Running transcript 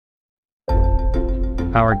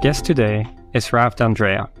Our guest today is Raffaello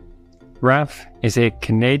D'Andrea. Raf is a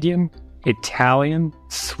Canadian, Italian,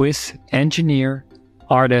 Swiss engineer,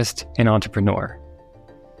 artist, and entrepreneur.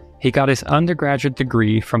 He got his undergraduate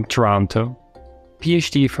degree from Toronto,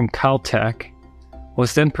 PhD from Caltech,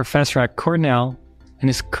 was then professor at Cornell, and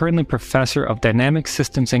is currently professor of dynamic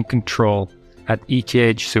systems and control at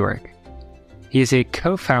ETH Zurich. He is a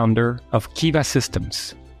co-founder of Kiva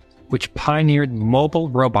Systems, which pioneered mobile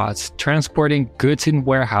robots transporting goods in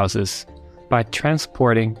warehouses by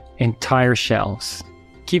transporting entire shelves.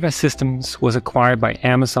 Kiva Systems was acquired by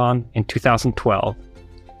Amazon in 2012,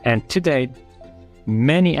 and to date,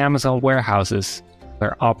 many Amazon warehouses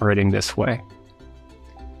are operating this way.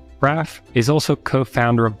 Raf is also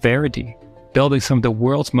co-founder of Verity, building some of the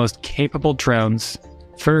world's most capable drones,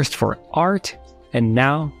 first for art and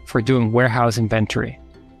now for doing warehouse inventory.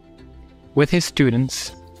 With his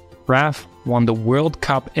students, Raf won the World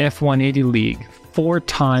Cup F180 League 4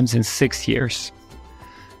 times in 6 years.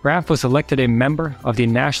 Raf was elected a member of the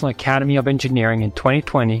National Academy of Engineering in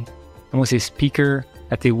 2020 and was a speaker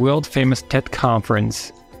at the world-famous TED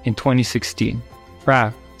Conference in 2016.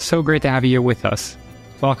 Raf, so great to have you here with us.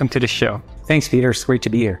 Welcome to the show. Thanks, Peter. It's great to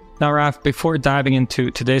be here. Now, Raf, before diving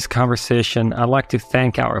into today's conversation, I'd like to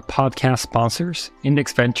thank our podcast sponsors,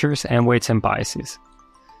 Index Ventures and Weights and Biases.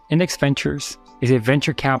 Index Ventures is a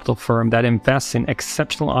venture capital firm that invests in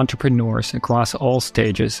exceptional entrepreneurs across all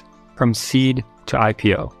stages, from seed to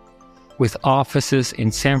IPO. With offices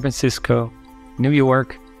in San Francisco, New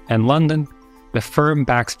York, and London, the firm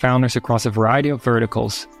backs founders across a variety of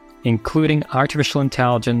verticals, including artificial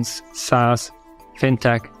intelligence, SaaS,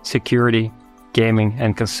 fintech, security, gaming,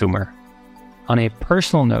 and consumer. On a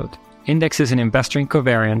personal note, Index is an investor in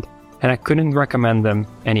Covariant, and I couldn't recommend them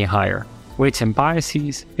any higher. Weights and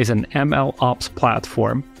Biases is an ML ops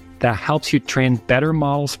platform that helps you train better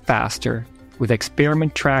models faster with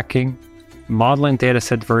experiment tracking, model and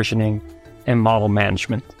dataset versioning, and model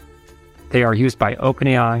management. They are used by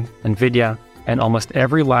OpenAI, NVIDIA, and almost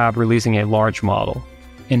every lab releasing a large model.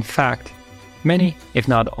 In fact, many, if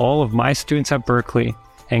not all, of my students at Berkeley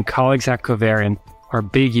and colleagues at Covariant are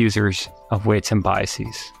big users of Weights and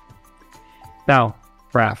Biases. Now,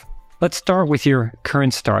 Raf, let's start with your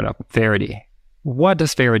current startup, Verity. What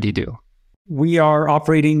does Verity do? We are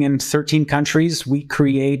operating in 13 countries. We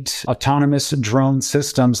create autonomous drone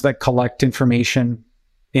systems that collect information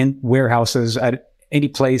in warehouses at any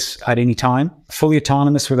place, at any time, fully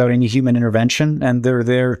autonomous without any human intervention, and they're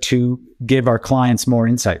there to give our clients more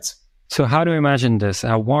insights. So how do I imagine this?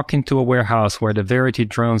 I walk into a warehouse where the Verity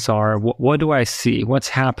drones are. What do I see? What's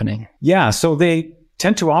happening? Yeah, so they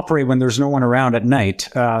tend to operate when there's no one around at night.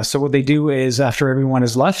 So what they do is after everyone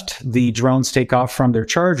has left, the drones take off from their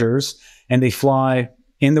chargers and they fly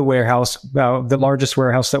in the warehouse. The largest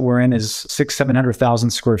warehouse that we're in is 700,000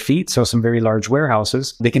 square feet. So some very large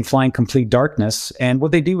warehouses. They can fly in complete darkness. And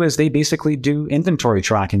what they do is they basically do inventory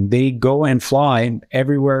tracking. They go and fly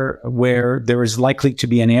everywhere where there is likely to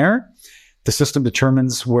be an error. The system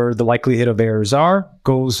determines where the likelihood of errors are,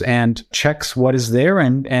 goes and checks what is there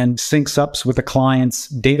and syncs up with the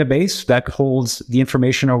client's database that holds the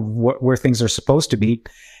information of where things are supposed to be,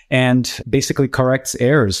 and basically corrects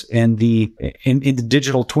errors in the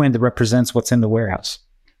digital twin that represents what's in the warehouse.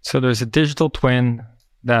 So there's a digital twin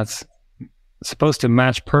that's supposed to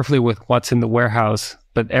match perfectly with what's in the warehouse,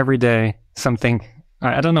 but every day something,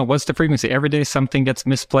 I don't know, what's the frequency? Every day something gets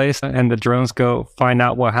misplaced and the drones go find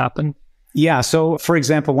out what happened? Yeah. So, for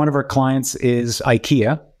example, one of our clients is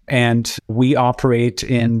IKEA, and we operate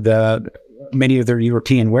in many of their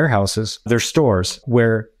European warehouses, their stores,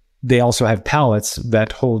 where they also have pallets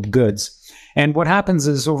that hold goods. And what happens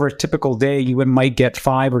is over a typical day, you might get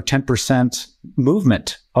 5 or 10%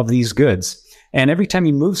 movement of these goods. And every time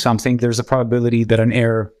you move something, there's a probability that an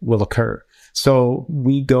error will occur. So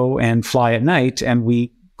we go and fly at night and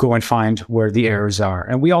we go and find where the errors are.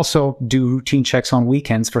 And we also do routine checks on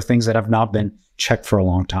weekends for things that have not been checked for a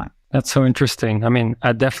long time. That's so interesting. I mean,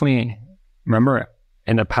 I definitely remember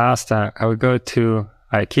in the past, I would go to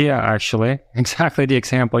IKEA, actually, exactly the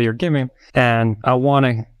example you're giving, and I want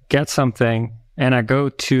to get something, and I go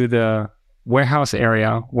to the warehouse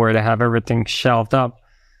area where they have everything shelved up,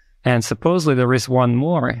 and supposedly there is one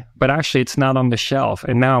more, but actually it's not on the shelf.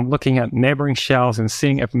 And now I'm looking at neighboring shelves and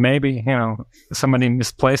seeing if maybe, somebody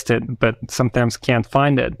misplaced it, but sometimes can't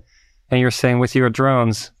find it. And you're saying with your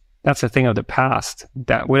drones, that's a thing of the past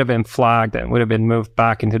that would have been flagged and would have been moved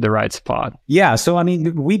back into the right spot. Yeah. So, I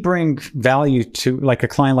mean, we bring value to like a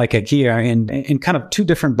client like IKEA in kind of 2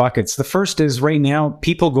 different buckets. The first is right now,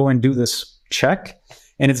 people go and do this check,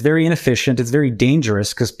 and it's very inefficient. It's very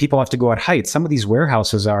dangerous because people have to go at height. Some of these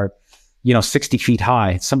warehouses are 60 feet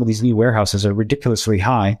high. Some of these new warehouses are ridiculously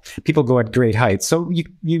high. People go at great heights. So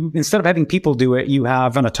you instead of having people do it, you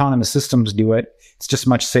have an autonomous systems do it. It's just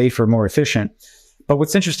much safer, more efficient. But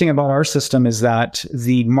what's interesting about our system is that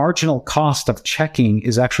the marginal cost of checking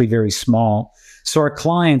is actually very small. So our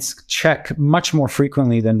clients check much more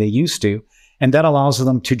frequently than they used to. And that allows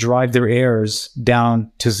them to drive their errors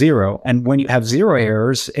down to zero. And when you have zero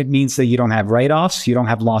errors, it means that you don't have write-offs, you don't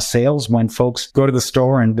have lost sales when folks go to the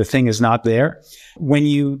store and the thing is not there. When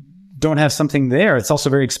you don't have something there, it's also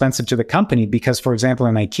very expensive to the company because, for example,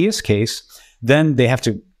 in IKEA's case, then they have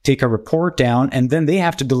to take a report down and then they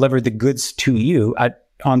have to deliver the goods to you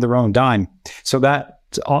on their own dime. So that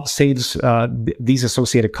saves these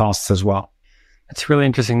associated costs as well. It's really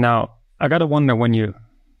interesting. Now, I got to wonder when you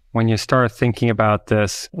start thinking about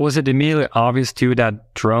this, was it immediately obvious to you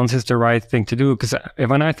that drones is the right thing to do? Because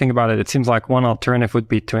when I think about it, it seems like one alternative would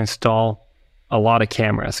be to install a lot of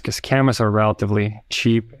cameras because cameras are relatively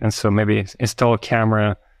cheap. And so maybe install a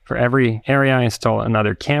camera for every area, install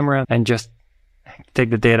another camera and just take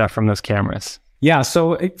the data from those cameras. Yeah.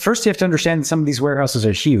 So first you have to understand that some of these warehouses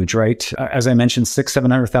are huge, right? As I mentioned,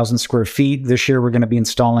 700,000 square feet. This year, we're going to be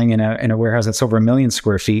installing in a warehouse that's over 1 million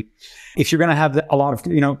square feet. If you're going to have a lot of,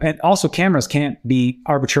 and also cameras can't be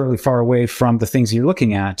arbitrarily far away from the things you're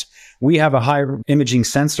looking at. We have a high imaging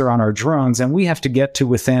sensor on our drones and we have to get to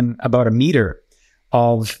within about 1 meter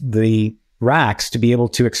of the racks to be able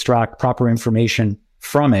to extract proper information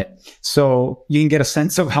from it. So you can get a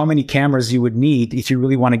sense of how many cameras you would need if you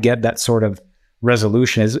really want to get that sort of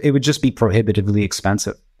resolution. It would just be prohibitively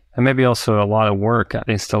expensive. And maybe also a lot of work at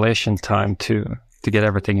installation time to get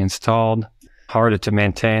everything installed. Harder to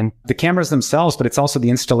maintain. The cameras themselves, but it's also the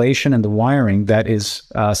installation and the wiring that is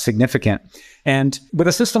significant. And with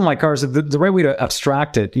a system like ours, the right way to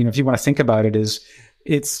abstract it, if you want to think about it, is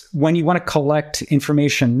it's when you want to collect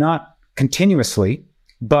information not continuously,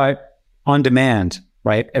 but on demand,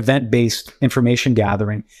 right? Event-based information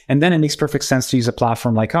gathering. And then it makes perfect sense to use a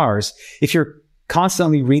platform like ours. If you're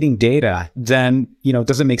constantly reading data, then,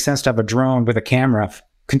 does it make sense to have a drone with a camera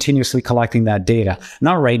continuously collecting that data?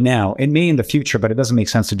 Not right now. It may in the future, but it doesn't make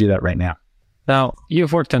sense to do that right now. Now,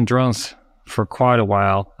 you've worked on drones for quite a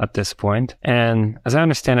while at this point. And as I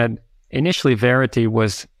understand it, initially Verity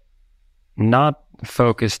was not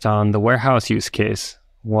focused on the warehouse use case,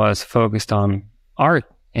 was focused on art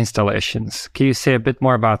installations. Can you say a bit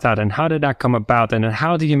more about that? And how did that come about? And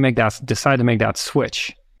how did you decide to make that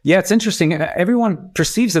switch? Yeah, it's interesting. Everyone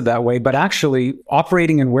perceives it that way, but actually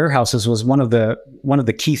operating in warehouses was one of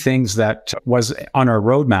the key things that was on our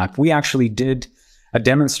roadmap. We actually did a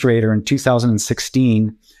demonstrator in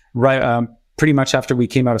 2016, right, pretty much after we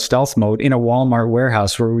came out of stealth mode in a Walmart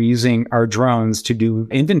warehouse where we're using our drones to do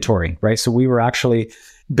inventory, right? So we were actually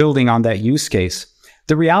building on that use case.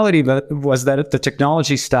 The reality was that the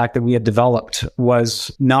technology stack that we had developed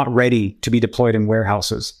was not ready to be deployed in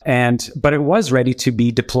warehouses, but it was ready to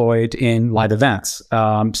be deployed in live events,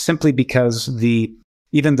 simply because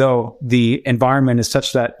even though the environment is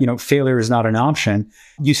such that failure is not an option,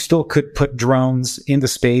 you still could put drones in the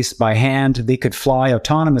space by hand. They could fly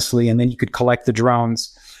autonomously, and then you could collect the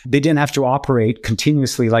drones. They didn't have to operate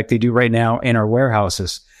continuously like they do right now in our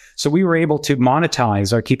warehouses. So we were able to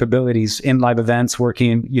monetize our capabilities in live events,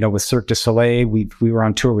 working, with Cirque du Soleil. We were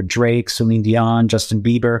on tour with Drake, Celine Dion, Justin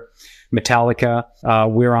Bieber, Metallica.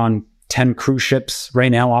 We're on 10 cruise ships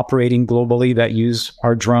right now operating globally that use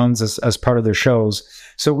our drones as part of their shows.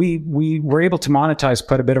 So we were able to monetize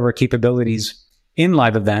quite a bit of our capabilities in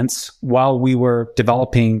live events while we were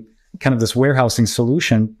developing kind of this warehousing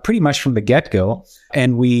solution pretty much from the get-go.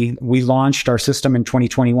 And we launched our system in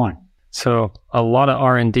 2021. So a lot of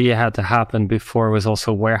R&D had to happen before it was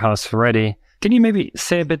also warehouse ready. Can you maybe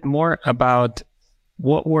say a bit more about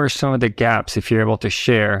what were some of the gaps, if you're able to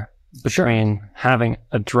share, between having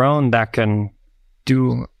a drone that can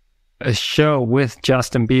do a show with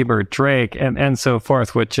Justin Bieber, Drake, and so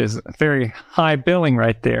forth, which is very high billing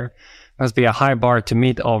right there. Must be a high bar to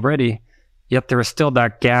meet already. Yet there is still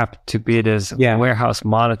that gap to be this warehouse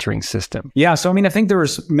monitoring system. Yeah, so I think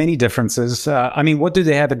there's many differences. What do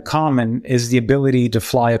they have in common is the ability to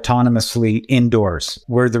fly autonomously indoors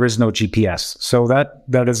where there is no GPS. So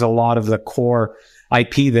that is a lot of the core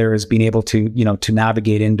IP there, is being able to, to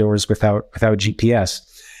navigate indoors without GPS.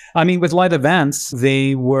 With live events,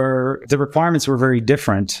 the requirements were very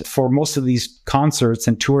different. For most of these concerts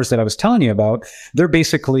and tours that I was telling you about, they're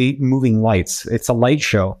basically moving lights. It's a light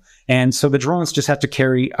show. And so the drones just have to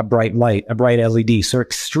carry a bright light, a bright LED. So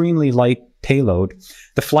extremely light payload.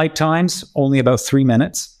 The flight times, only about 3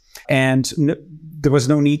 minutes. And there was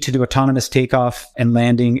no need to do autonomous takeoff and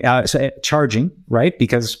landing, charging, right?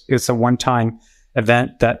 Because it's a one-time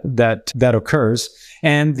event that occurs.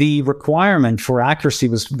 And the requirement for accuracy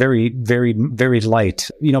was very, very, very light,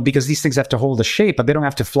 because these things have to hold a shape, but they don't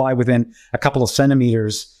have to fly within a couple of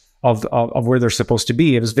centimeters of where they're supposed to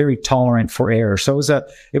be. It was very tolerant for error. So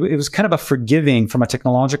it was kind of a forgiving from a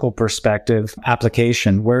technological perspective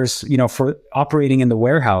application. Whereas, for operating in the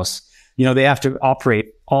warehouse, they have to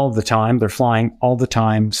operate all the time. They're flying all the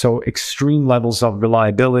time. So extreme levels of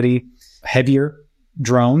reliability, heavier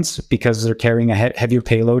drones because they're carrying a heavier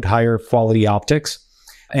payload, higher quality optics,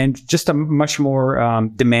 and just a much more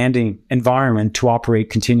demanding environment to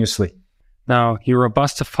operate continuously. Now, you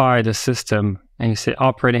robustify the system and you say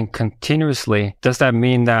operating continuously. Does that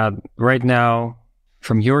mean that right now,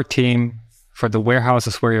 from your team, for the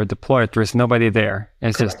warehouses where you're deployed, there's nobody there?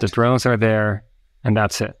 It's Correct. Just the drones are there and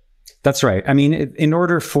that's it? That's right. I mean, in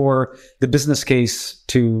order for the business case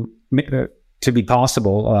to be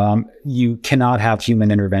possible, you cannot have human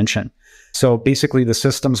intervention. So basically the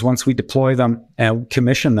systems, once we deploy them and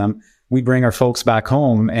commission them, we bring our folks back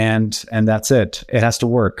home and that's it. It has to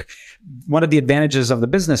work. One of the advantages of the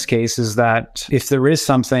business case is that if there is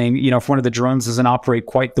something, if one of the drones doesn't operate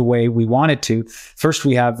quite the way we want it to, first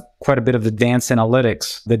we have quite a bit of advanced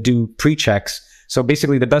analytics that do pre-checks. So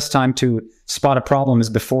basically the best time to spot a problem is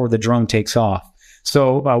before the drone takes off.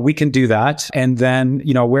 So we can do that. And then,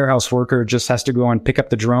 a warehouse worker just has to go and pick up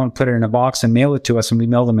the drone, put it in a box and mail it to us, and we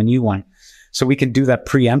mail them a new one. So we can do that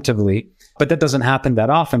preemptively. But that doesn't happen that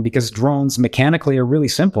often because drones mechanically are really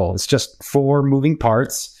simple. It's just 4 moving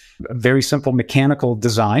parts, very simple mechanical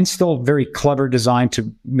design, still very clever design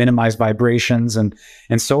to minimize vibrations and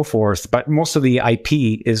so forth. But most of the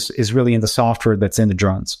IP is really in the software that's in the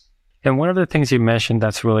drones. And one of the things you mentioned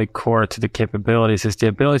that's really core to the capabilities is the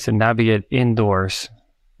ability to navigate indoors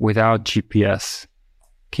without GPS.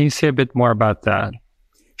 Can you say a bit more about that?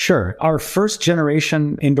 Sure. Our first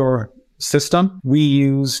generation indoor system, we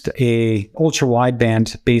used a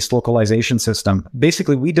ultra-wideband based localization system.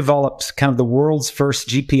 Basically, we developed kind of the world's first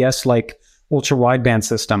GPS-like ultra-wideband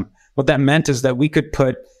system. What that meant is that we could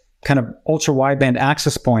put kind of ultra-wideband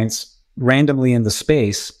access points randomly in the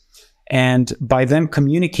space, and by them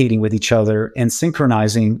communicating with each other and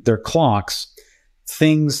synchronizing their clocks,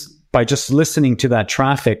 things by just listening to that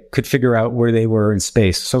traffic could figure out where they were in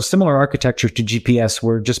space. So similar architecture to GPS,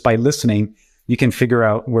 where just by listening, you can figure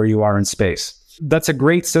out where you are in space. That's a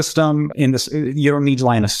great system. You don't need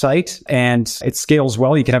line of sight, and it scales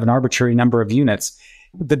well. You can have an arbitrary number of units.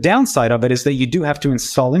 The downside of it is that you do have to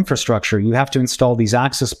install infrastructure. You have to install these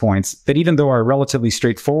access points that, even though are relatively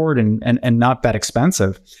straightforward and not that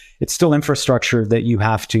expensive, it's still infrastructure that you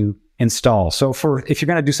have to install. So if you're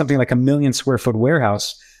going to do something like a 1 million square foot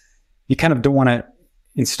warehouse, you kind of don't want to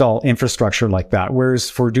install infrastructure like that. Whereas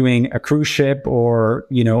for doing a cruise ship or,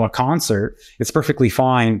 a concert, it's perfectly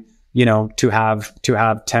fine, to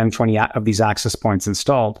have 10, 20 of these access points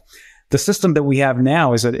installed. The system that we have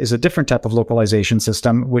now is a different type of localization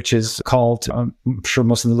system, which is called, I'm sure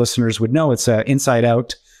most of the listeners would know, it's an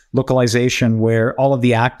inside-out localization where all of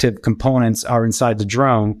the active components are inside the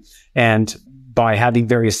drone. And by having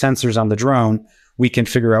various sensors on the drone, we can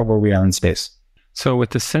figure out where we are in space. So with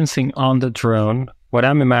the sensing on the drone, what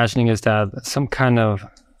I'm imagining is that some kind of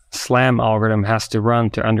SLAM algorithm has to run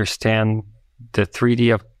to understand the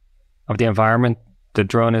 3D of the environment the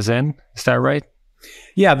drone is in. Is that right?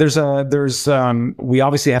 Yeah, we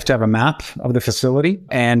obviously have to have a map of the facility,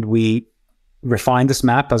 and we refine this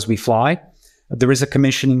map as we fly. There is a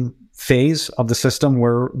commissioning phase of the system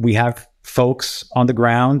where we have folks on the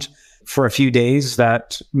ground for a few days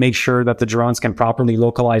that make sure that the drones can properly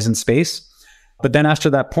localize in space. But then after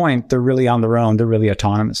that point, they're really on their own. They're really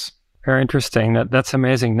autonomous. Very interesting. That's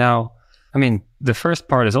amazing. Now, I mean, the first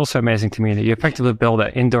part is also amazing to me, that you effectively build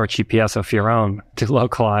an indoor GPS of your own to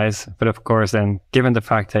localize. But of course, then given the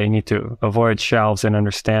fact that you need to avoid shelves and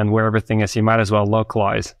understand where everything is, you might as well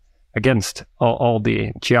localize against all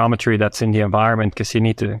the geometry that's in the environment, because you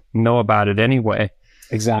need to know about it anyway.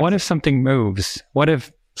 Exactly. What if something moves? What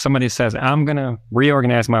if somebody says, I'm going to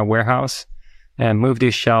reorganize my warehouse and move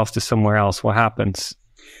these shelves to somewhere else? What happens?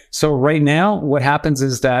 So right now, what happens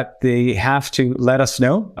is that they have to let us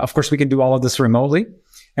know. Of course, we can do all of this remotely,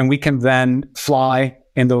 and we can then fly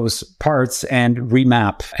in those parts and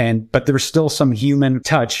remap. But there's still some human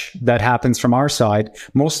touch that happens from our side.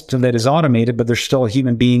 Most of it is automated, but there's still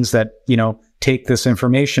human beings that, take this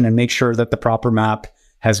information and make sure that the proper map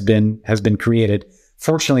has been created.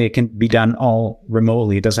 Fortunately, it can be done all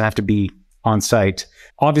remotely. It doesn't have to be on site.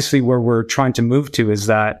 Obviously, where we're trying to move to is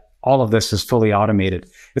that all of this is fully automated.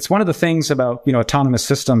 It's one of the things about, autonomous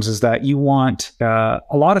systems is that you want, a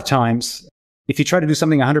lot of times, if you try to do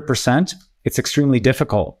something 100%, it's extremely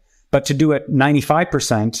difficult. But to do it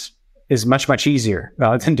 95% is much, much easier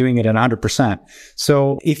than doing it at 100%.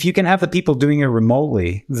 So if you can have the people doing it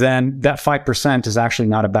remotely, then that 5% is actually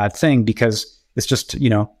not a bad thing because it's just,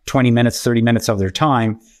 20 minutes, 30 minutes of their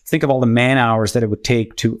time. Think of all the man hours that it would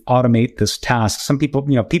take to automate this task. Some people,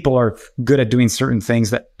 people are good at doing certain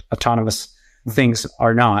things that autonomous things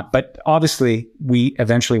are not. But obviously, we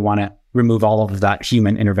eventually want to remove all of that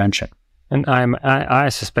human intervention. And I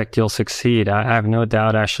suspect you'll succeed. I have no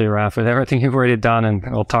doubt, actually, Raf, with everything you've already done, and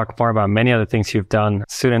we'll talk more about many other things you've done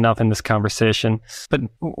soon enough in this conversation. But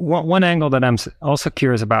one angle that I'm also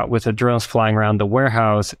curious about with the drones flying around the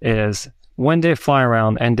warehouse is when they fly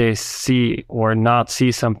around and they see or not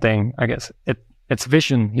see something, I guess it's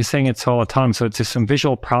vision. You're saying it's all autonomous, so it's just some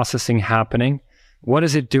visual processing happening. What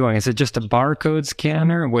is it doing? Is it just a barcode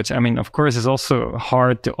scanner, which, of course, is also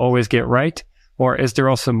hard to always get right? Or is there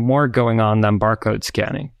also more going on than barcode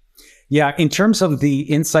scanning? Yeah, in terms of the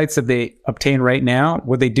insights that they obtain right now,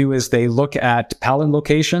 what they do is they look at pallet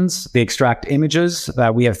locations, they extract images.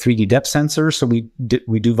 We have 3D depth sensors, so we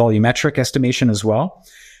do volumetric estimation as well.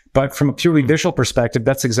 But from a purely visual perspective,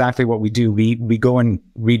 that's exactly what we do. We go and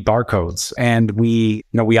read barcodes, and we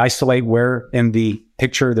isolate where in the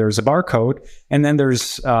picture there's a barcode, and then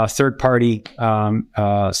there's third-party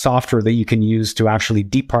software that you can use to actually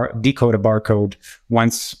decode a barcode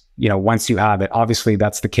once you have it. Obviously,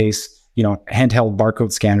 that's the case. Handheld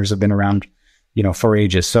barcode scanners have been around, for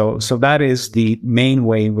ages. So that is the main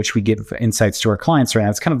way in which we give insights to our clients right now.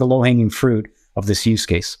 It's kind of the low-hanging fruit of this use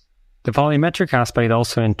case. The volumetric aspect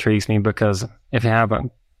also intrigues me because if you have a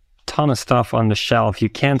ton of stuff on the shelf, you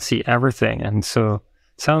can't see everything. And so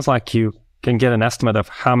it sounds like you can get an estimate of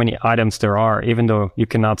how many items there are, even though you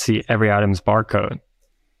cannot see every item's barcode.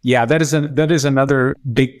 Yeah, that is another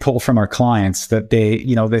big pull from our clients that they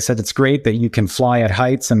said it's great that you can fly at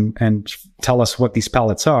heights and tell us what these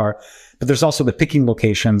pallets are. But there's also the picking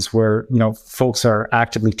locations where, folks are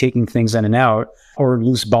actively taking things in and out or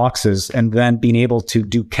loose boxes, and then being able to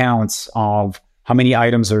do counts of how many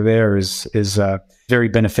items are there is very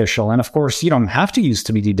beneficial. And of course, you don't have to use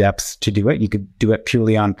 3D depth to do it. You could do it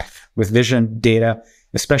purely with vision data,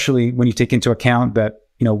 especially when you take into account that,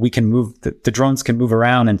 we can move, the drones can move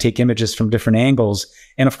around and take images from different angles.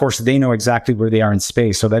 And of course, they know exactly where they are in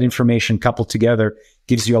space. So that information coupled together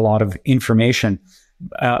gives you a lot of information.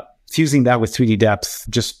 Fusing that with 3D depth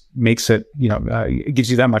just makes it, it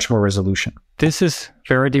gives you that much more resolution. This is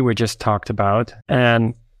Verity we just talked about.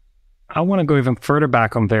 And I want to go even further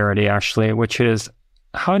back on Verity, actually, which is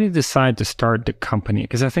how do you decide to start the company?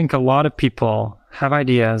 Because I think a lot of people have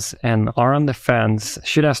ideas and are on the fence.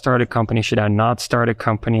 Should I start a company? Should I not start a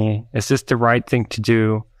company? Is this the right thing to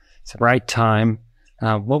do? It's the right time.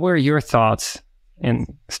 What were your thoughts in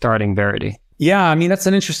starting Verity? Yeah, that's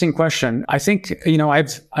an interesting question. I think,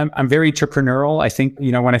 I'm very entrepreneurial. I think,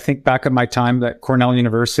 when I think back at my time at Cornell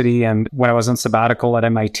University and when I was on sabbatical at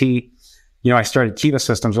MIT, I started Kiva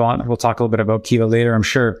Systems. We'll talk a little bit about Kiva later, I'm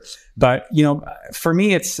sure. But, for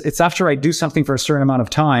me, it's after I do something for a certain amount of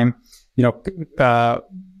time,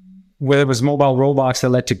 whether it was mobile robots that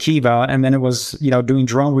led to Kiva, and then it was, doing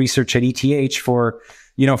drone research at ETH for,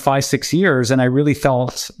 5-6 years. And I really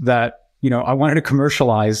felt that, I wanted to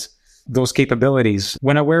commercialize those capabilities.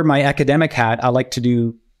 When I wear my academic hat, I like to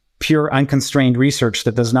do pure unconstrained research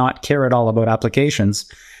that does not care at all about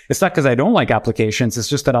applications. It's not because I don't like applications. It's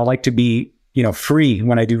just that I like to be, free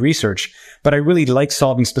when I do research, but I really like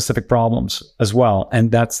solving specific problems as well.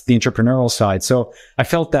 And that's the entrepreneurial side. So I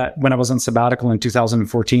felt that when I was on sabbatical in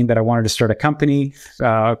 2014, that I wanted to start a company.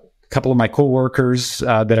 A couple of my coworkers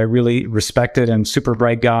that I really respected and super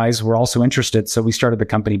bright guys were also interested. So we started the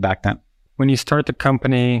company back then. When you start the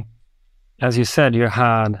company, as you said, you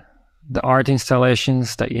had the art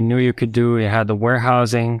installations that you knew you could do. You had the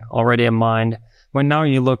warehousing already in mind. When now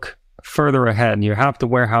you look further ahead, you have the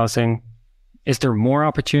warehousing. Is there more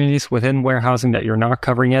opportunities within warehousing that you're not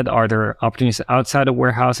covering yet? Are there opportunities outside of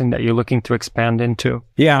warehousing that you're looking to expand into?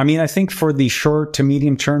 Yeah, I think for the short to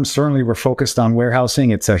medium term, certainly we're focused on warehousing.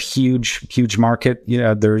 It's a huge market.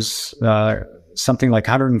 There's something like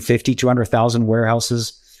 150, 200,000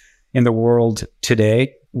 warehouses in the world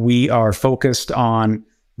today. We are focused on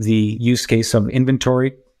the use case of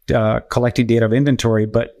inventory, collecting data of inventory,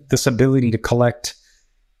 but this ability to collect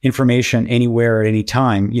information anywhere at any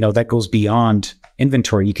time, that goes beyond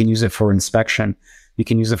inventory. You can use it for inspection. You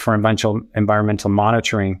can use it for environmental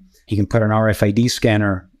monitoring. You can put an RFID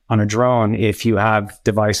scanner on a drone if you have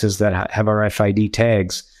devices that have RFID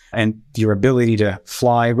tags. And your ability to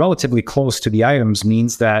fly relatively close to the items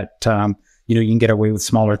means that, you can get away with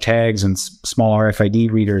smaller tags and small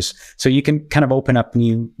RFID readers. So you can kind of open up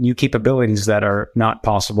new capabilities that are not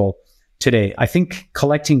possible today. I think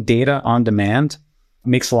collecting data on demand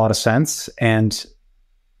makes a lot of sense. And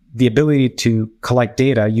the ability to collect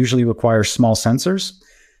data usually requires small sensors.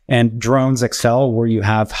 And drones excel where you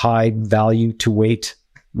have high value to weight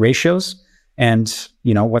ratios. And,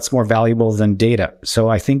 what's more valuable than data? So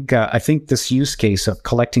I think this use case of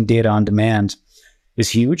collecting data on demand is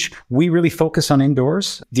huge. We really focus on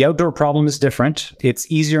indoors. The outdoor problem is different. It's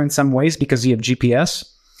easier in some ways because you have GPS.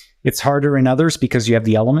 It's harder in others because you have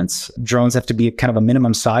the elements. Drones have to be kind of a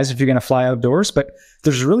minimum size if you're going to fly outdoors, but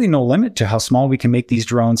there's really no limit to how small we can make these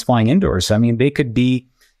drones flying indoors. I mean, they could be,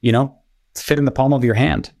 fit in the palm of your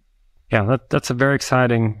hand. Yeah, that's a very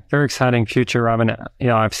exciting future, Robin.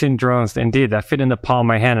 I've seen drones indeed that fit in the palm of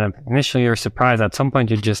my hand. And initially you're surprised. At some point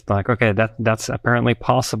you're just like, okay, that's apparently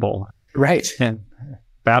possible. Right. And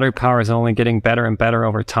battery power is only getting better and better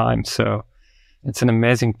over time. So it's an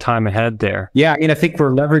amazing time ahead there. Yeah, I think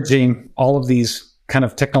we're leveraging all of these kind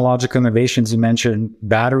of technological innovations you mentioned,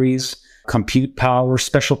 batteries, compute power,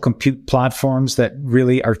 special compute platforms that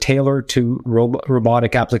really are tailored to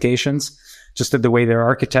robotic applications, just the way they're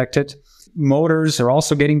architected. Motors are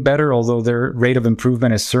also getting better, although their rate of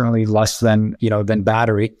improvement is certainly less than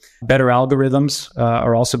battery. Better algorithms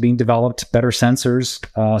are also being developed, better sensors.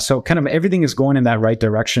 So kind of everything is going in that right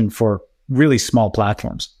direction for really small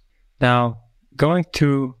platforms. Now, going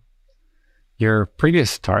to your previous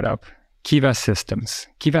startup, Kiva Systems.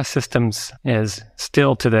 Kiva Systems is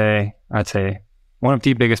still today, I'd say, one of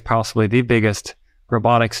the biggest, possibly the biggest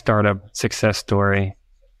robotic startup success story.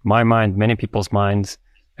 My mind, many people's minds,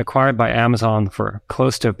 acquired by Amazon for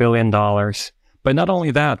close to $1 billion. But not only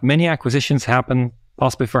that, many acquisitions happen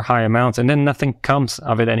possibly for high amounts, and then nothing comes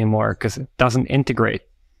of it anymore because it doesn't integrate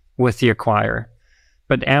with the acquirer.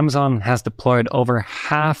 But Amazon has deployed over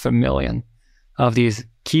 500,000 of these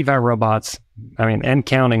Kiva robots. I mean, and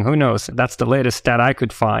counting, who knows? That's the latest stat I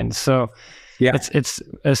could find. So yeah, it's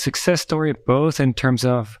a success story, both in terms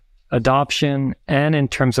of adoption and in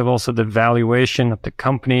terms of also the valuation of the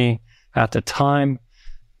company at the time.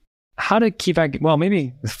 How did Kiva, well,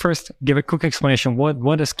 maybe first give a quick explanation. What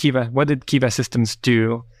did Kiva Systems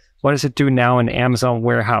do? What does it do now in Amazon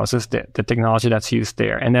warehouses, the technology that's used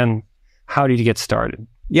there? And then how did you get started?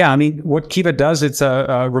 Yeah, I mean, what Kiva does, it's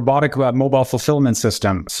a robotic mobile fulfillment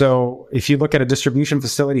system. So if you look at a distribution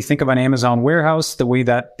facility, think of an Amazon warehouse, the way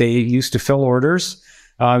that they used to fill orders.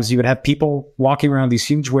 Is you would have people walking around these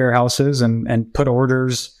huge warehouses and put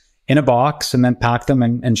orders in a box and then pack them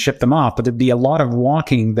and ship them off. But there'd be a lot of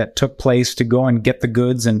walking that took place to go and get the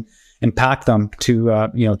goods and pack them to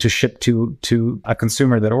ship to a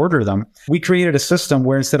consumer that ordered them. We created a system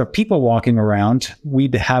where instead of people walking around,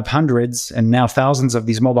 we'd have hundreds and now thousands of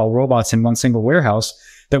these mobile robots in one single warehouse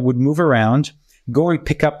that would move around, go and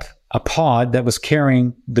pick up a pod that was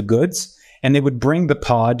carrying the goods, and they would bring the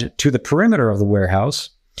pod to the perimeter of the warehouse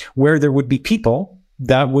where there would be people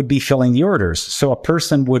that would be filling the orders. So a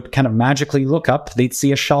person would kind of magically look up, they'd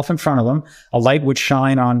see a shelf in front of them, a light would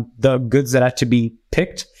shine on the goods that had to be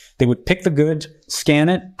picked. They would pick the good, scan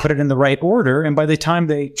it, put it in the right order, and by the time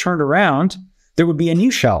they turned around, there would be a new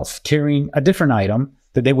shelf carrying a different item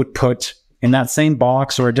that they would put in that same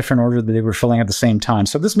box or a different order that they were filling at the same time.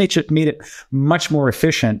 So this made it much more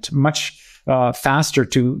efficient, much faster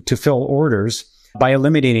to fill orders by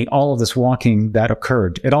eliminating all of this walking that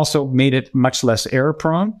occurred. It also made it much less error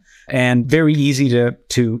prone and very easy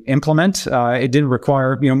to implement. It didn't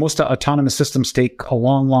require, most autonomous systems take a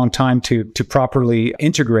long, long time to properly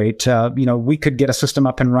integrate. We could get a system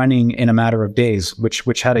up and running in a matter of days,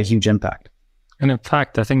 which had a huge impact. And in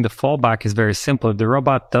fact, I think the fallback is very simple. If the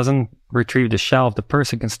robot doesn't retrieve the shelf, the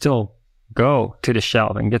person can still go to the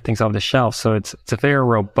shelf and get things off the shelf. So it's a very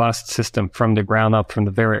robust system from the ground up, from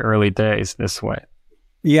the very early days this way.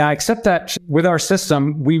 Yeah, except that with our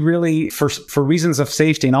system, we really, for reasons of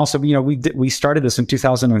safety, and also, we started this in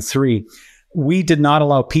 2003, we did not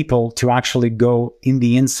allow people to actually go in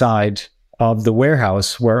the inside of the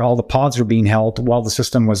warehouse where all the pods were being held while the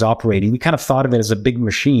system was operating. We kind of thought of it as a big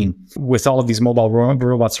machine with all of these mobile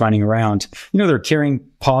robots running around. They're carrying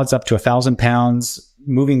pods up to 1,000 pounds,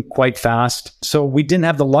 moving quite fast. So we didn't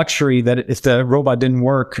have the luxury that if the robot didn't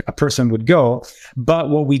work, a person would go. But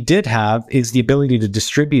what we did have is the ability to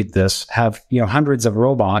distribute this, have, hundreds of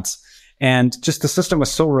robots. And just the system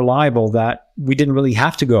was so reliable that we didn't really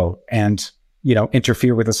have to go and,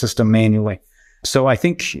 interfere with the system manually. So I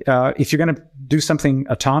think if you're going to do something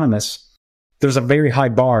autonomous, there's a very high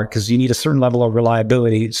bar because you need a certain level of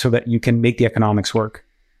reliability so that you can make the economics work.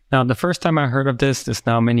 Now, the first time I heard of this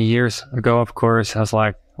now many years ago, of course, I was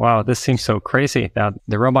like, wow, this seems so crazy that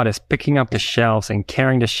the robot is picking up the shelves and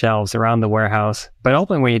carrying the shelves around the warehouse. But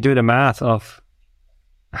ultimately, when you do the math of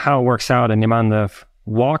how it works out and the amount of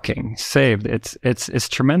walking saved, it's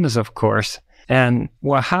tremendous, of course. And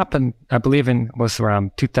what happened, I believe, was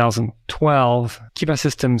around 2012. Kiva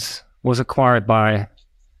Systems was acquired by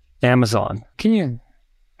Amazon. Can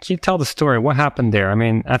you tell the story? What happened there? I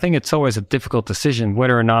mean, I think it's always a difficult decision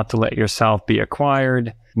whether or not to let yourself be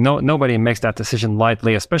acquired. Nobody makes that decision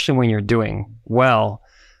lightly, especially when you're doing well.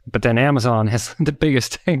 But then Amazon is the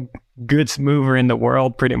biggest goods mover in the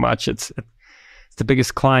world, pretty much. It's the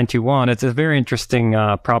biggest client you want. It's a very interesting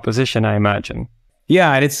proposition, I imagine.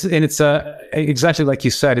 Yeah, and it's exactly like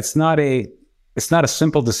you said. It's not a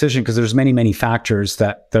simple decision because there's many factors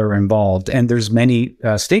that are involved, and there's many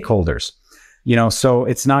stakeholders. So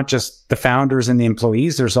it's not just the founders and the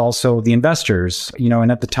employees, there's also the investors,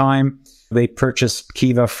 and at the time they purchased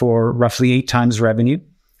Kiva for roughly 8 times revenue,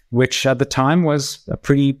 which at the time was a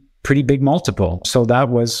pretty big multiple. So that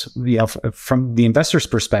was, from the investors'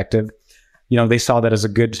 perspective, they saw that as a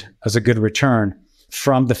good return.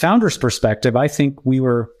 From the founders' perspective, I think we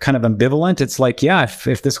were kind of ambivalent. It's like, yeah,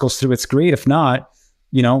 if this goes through, it's great. If not,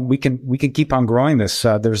 we can keep on growing this.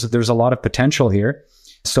 There's a lot of potential here.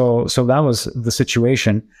 So that was the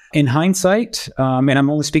situation. In hindsight, and I'm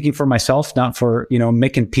only speaking for myself, not for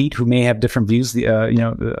Mick and Pete, who may have different views.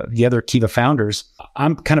 The other Kiva founders,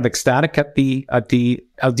 I'm kind of ecstatic at the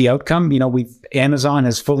outcome. Amazon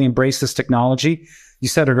has fully embraced this technology. You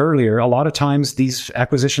said it earlier. A lot of times these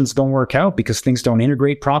acquisitions don't work out because things don't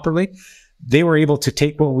integrate properly. They were able to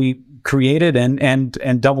take what we created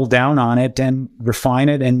and double down on it and refine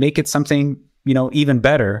it and make it something even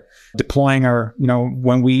better. Deploying our,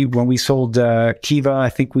 when we sold Kiva, I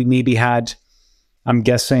think we maybe had, I'm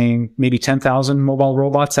guessing, maybe 10,000 mobile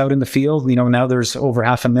robots out in the field. Now there's over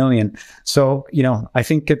 500,000. So, I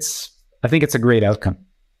think it's a great outcome.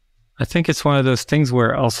 I think it's one of those things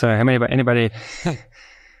where also anybody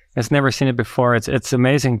has never seen it before. It's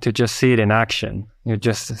amazing to just see it in action. You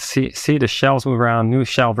just see the shelves move around, new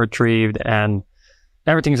shelf retrieved, and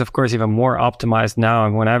everything is, of course, even more optimized now.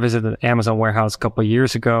 And when I visited the Amazon warehouse a couple of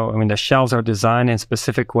years ago, the shelves are designed in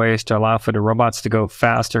specific ways to allow for the robots to go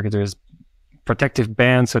faster because there's protective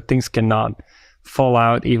bands so things cannot fall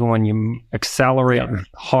out even when you accelerate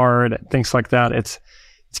hard, things like that. It's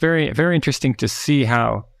very, very interesting to see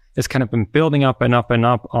how it's kind of been building up and up and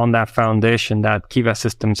up on that foundation that Kiva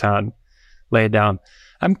Systems had laid down.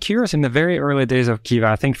 I'm curious, in the very early days of Kiva,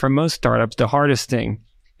 I think for most startups, the hardest thing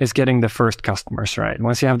is getting the first customers, right?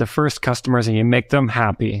 Once you have the first customers and you make them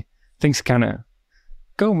happy, things kind of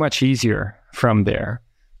go much easier from there.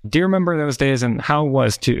 Do you remember those days and how it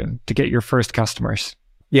was to get your first customers?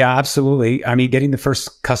 Yeah, absolutely. Getting the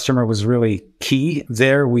first customer was really key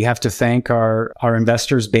there. We have to thank our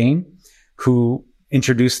investors, Bain, who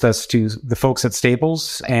introduced us to the folks at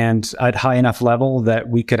Staples and at high enough level that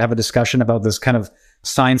we could have a discussion about this kind of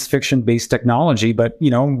science fiction based technology. But,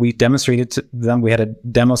 we demonstrated to them, we had a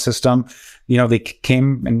demo system, they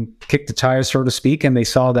came and kicked the tires, so to speak, and they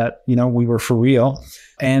saw that, we were for real.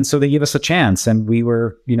 And so they gave us a chance and we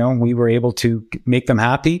were able to make them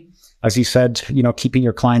happy. As you said, keeping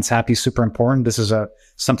your clients happy is super important. This is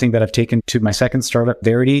something that I've taken to my second startup,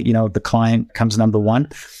 Verity. The client comes number one.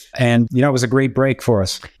 And, it was a great break for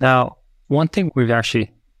us. Now, one thing we've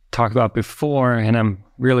actually talked about before, and I'm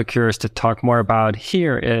really curious to talk more about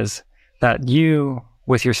here, is that you,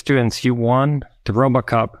 with your students, you won the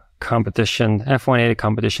RoboCup competition, F180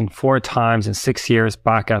 competition 4 times in 6 years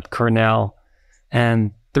back at Cornell.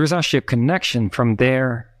 And there was actually a connection from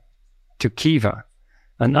there to Kiva,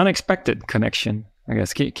 an unexpected connection, I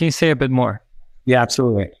guess. Can you say a bit more? Yeah,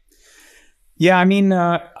 absolutely. Yeah,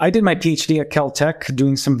 I did my PhD at Caltech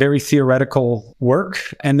doing some very theoretical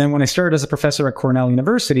work. And then when I started as a professor at Cornell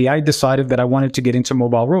University, I decided that I wanted to get into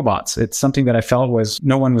mobile robots. It's something that I felt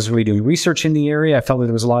no one was really doing research in the area. I felt that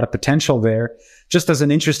there was a lot of potential there, just as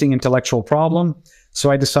an interesting intellectual problem.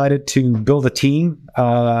 So I decided to build a team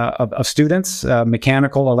of students,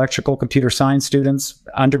 mechanical, electrical, computer science students,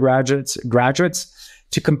 undergraduates, graduates,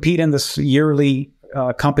 to compete in this yearly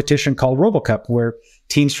competition called RoboCup, where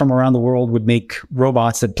teams from around the world would make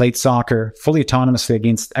robots that played soccer fully autonomously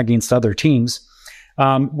against other teams.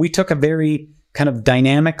 We took a very kind of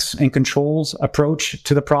dynamics and controls approach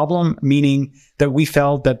to the problem, meaning that we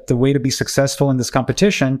felt that the way to be successful in this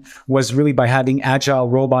competition was really by having agile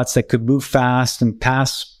robots that could move fast and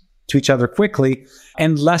pass to each other quickly,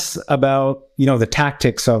 and less about, the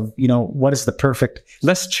tactics of, what is the perfect,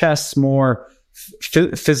 less chess, more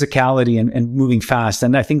physicality and moving fast.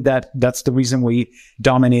 And I think that's the reason we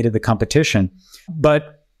dominated the competition.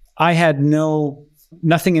 But I had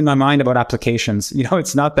nothing in my mind about applications.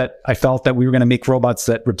 It's not that I felt that we were going to make robots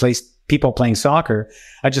that replaced people playing soccer.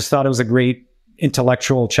 I just thought it was a great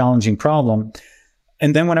intellectual, challenging problem.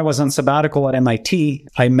 And then when I was on sabbatical at MIT,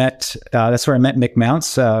 that's where I met Mick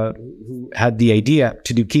Mounts, who had the idea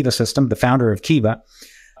to do Kiva System, the founder of Kiva.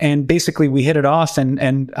 And basically we hit it off.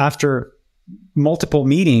 And after multiple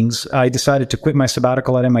meetings, I decided to quit my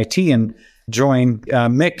sabbatical at MIT and join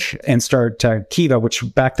Mick and start Kiva, which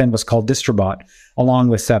back then was called Distrobot, along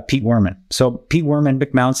with Pete Werman. So Pete Werman,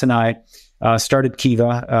 Mick Mounts, and I started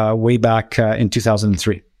Kiva way back in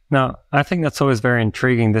 2003. Now, I think that's always very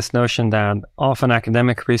intriguing, this notion that often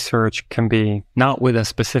academic research can be not with a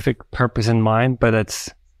specific purpose in mind, but it's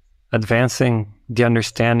advancing the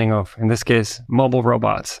understanding of, in this case, mobile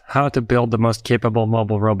robots, how to build the most capable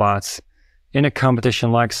mobile robots. In a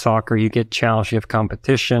competition like soccer, you get challenged, you have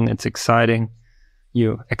competition, it's exciting,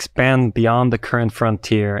 you expand beyond the current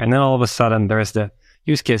frontier, and then all of a sudden there's the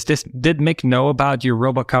use case. Did Mick know about your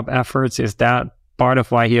RoboCup efforts? Is that part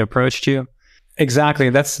of why he approached you? Exactly.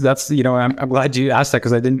 That's I'm glad you asked that,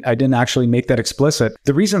 because I didn't actually make that explicit.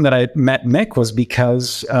 The reason that I met Mick was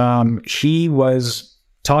because he was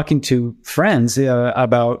talking to friends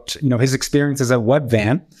about his experiences at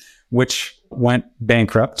Webvan, which went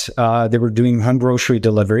bankrupt. They were doing home grocery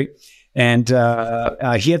delivery, and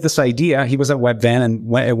he had this idea. He was at Webvan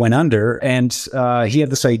and it went under, and he had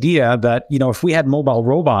this idea that if we had mobile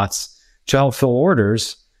robots to help fill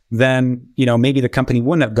orders, then maybe the company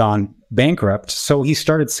wouldn't have gone bankrupt. So he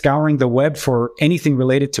started scouring the web for anything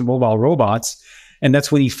related to mobile robots. And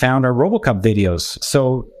that's when he found our RoboCup videos.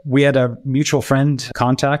 So we had a mutual friend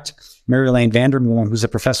contact, Mary Elaine Vandermolen, who's a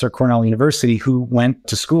professor at Cornell University, who went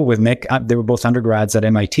to school with Mick. They were both undergrads at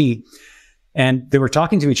MIT. And they were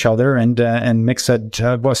talking to each other. And Mick said,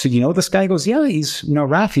 well, so this guy? He goes, yeah, he's,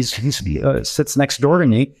 Raf, he sits next door to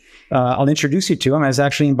me. I'll introduce you to him. I was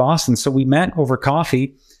actually in Boston. So we met over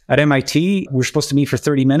coffee at MIT. We were supposed to meet for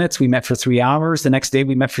 30 minutes. We met for 3 hours. The next day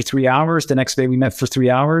we met for 3 hours. The next day we met for 3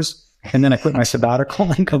 hours. And then I quit my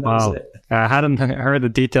sabbatical. And that was it. I hadn't heard the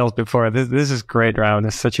details before. This is great, Raf.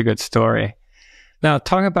 This is such a good story. Now,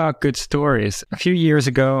 talking about good stories, a few years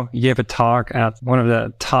ago, you gave a talk at one of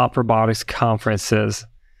the top robotics conferences.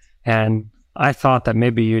 And I thought that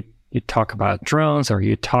maybe you'd talk about drones, or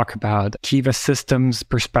you'd talk about Kiva Systems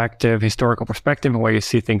perspective, historical perspective, and where you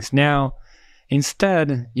see things now.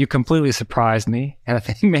 Instead, you completely surprised me, and I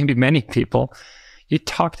think maybe many people. You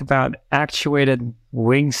talked about actuated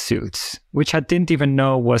wingsuits, which I didn't even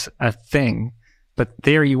know was a thing. But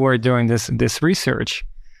there you were doing this research.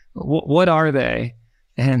 What are they?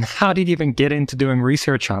 And how did you even get into doing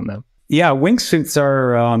research on them? Yeah, wingsuits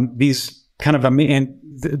are these kind of, and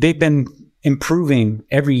they've been improving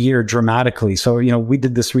every year dramatically. So, we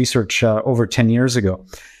did this research over 10 years ago.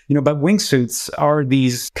 But wingsuits are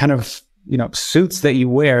these kind of, suits that you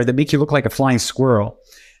wear that make you look like a flying squirrel.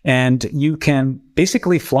 And you can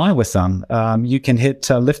basically fly with them. You can hit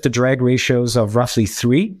lift to drag ratios of roughly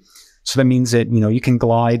 3. So that means that, you can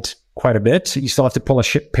glide quite a bit. You still have to pull a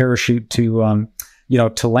parachute to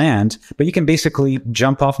land, but you can basically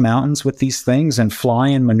jump off mountains with these things and fly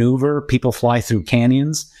and maneuver. People fly through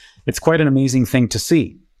canyons. It's quite an amazing thing to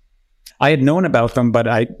see. I had known about them, but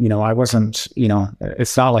I wasn't,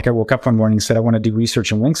 it's not like I woke up one morning and said, I want to do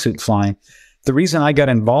research in wingsuit flying. The reason I got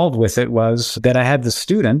involved with it was that I had the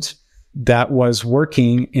student that was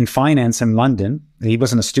working in finance in London. He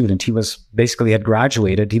wasn't a student. He was basically had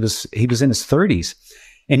graduated. He was in his 30s.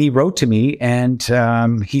 And he wrote to me and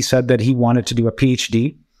he said that he wanted to do a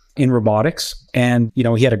PhD in robotics. And,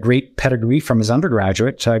 he had a great pedigree from his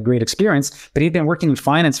undergraduate, great experience, but he'd been working in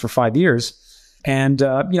finance for 5 years. And,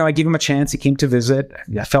 I gave him a chance. He came to visit.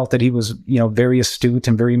 I felt that he was, very astute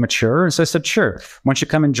and very mature. And so I said, sure, why don't you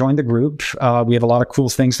come and join the group? We have a lot of cool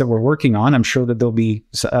things that we're working on. I'm sure that there'll be,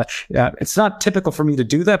 it's not typical for me to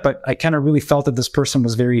do that, but I kind of really felt that this person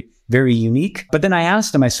was very, very unique. But then I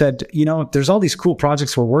asked him, I said, there's all these cool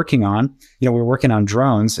projects we're working on. We're working on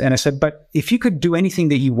drones. And I said, but if you could do anything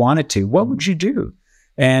that you wanted to, what would you do?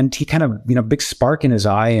 And he kind of, big spark in his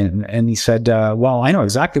eye. And he said, well, I know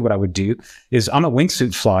exactly what I would do is I'm a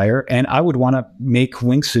wingsuit flyer and I would want to make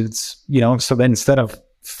wingsuits, so that instead of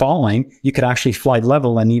falling, you could actually fly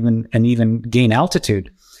level and even gain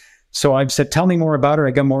altitude. So I said, tell me more about it.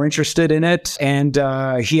 I got more interested in it. And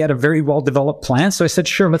he had a very well-developed plan. So I said,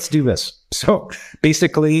 sure, let's do this. So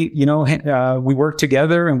basically, we worked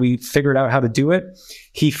together and we figured out how to do it.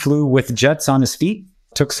 He flew with jets on his feet.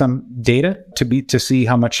 took some data to see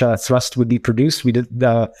how much thrust would be produced. We did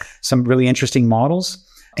some really interesting models.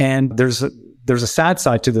 And there's a sad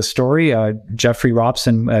side to the story. Jeffrey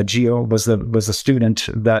Robson, Geo, was the student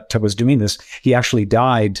that was doing this. He actually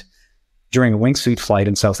died during a wingsuit flight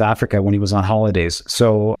in South Africa when he was on holidays.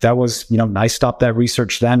 So that was, I stopped that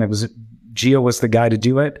research then. Geo was the guy to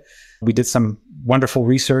do it. We did some wonderful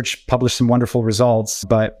research, published some wonderful results,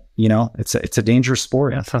 but it's a dangerous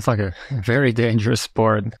sport. Yeah, sounds like a very dangerous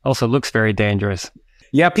sport. Also looks very dangerous.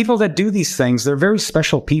 Yeah, people that do these things, they're very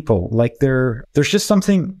special people. Like there's just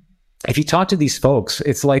something, if you talk to these folks,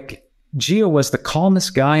 it's like Geo was the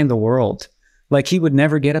calmest guy in the world. Like he would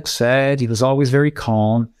never get upset. He was always very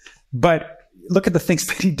calm. But look at the things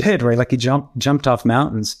that he did, right? Like he jumped off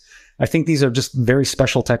mountains. I think these are just very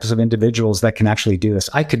special types of individuals that can actually do this.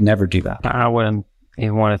 I could never do that. I wouldn't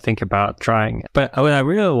even want to think about trying. But what I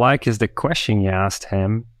really like is the question you asked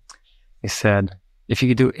him. He said, if you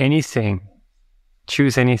could do anything,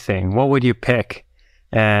 choose anything, what would you pick?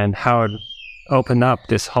 And how it opened up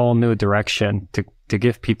this whole new direction to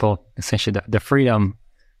give people essentially the freedom,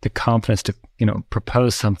 the confidence to,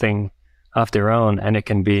 propose something of their own. And it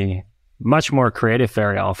can be much more creative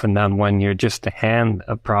very often than when you're just to hand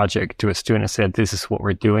a project to a student and said, this is what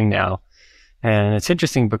we're doing now. And it's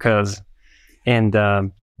interesting because in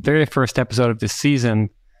the very first episode of this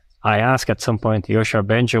season, I asked at some point to Yoshua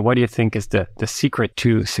Benjo, what do you think is the secret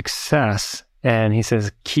to success? And he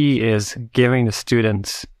says, key is giving the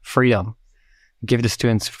students freedom. Give the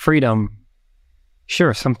students freedom.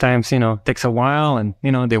 Sure, sometimes, takes a while and,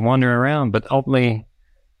 they wander around, but ultimately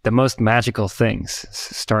the most magical things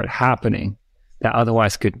start happening that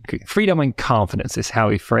otherwise could freedom and confidence is how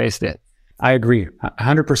he phrased it. I agree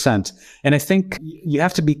 100%. And I think you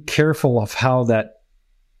have to be careful of how that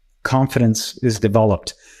confidence is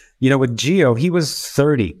developed. With Geo, he was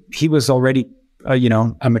 30. He was already,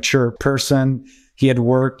 a mature person. He had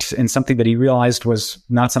worked in something that he realized was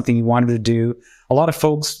not something he wanted to do. A lot of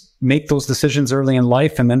folks make those decisions early in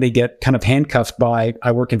life and then they get kind of handcuffed by,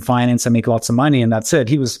 I work in finance, I make lots of money, and that's it.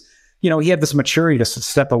 He was, he had this maturity to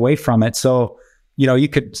step away from it. So,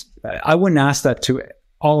 I wouldn't ask that to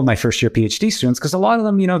all of my first year PhD students, because a lot of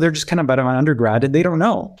them, they're just kind of out of an undergrad and they don't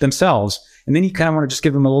know themselves. And then you kind of want to just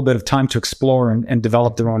give them a little bit of time to explore and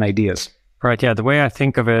develop their own ideas. Right. Yeah. The way I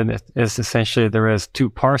think of it is essentially there is two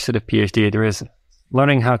parts to the PhD. There is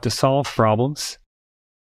learning how to solve problems.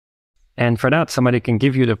 And for that, somebody can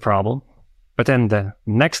give you the problem. But then the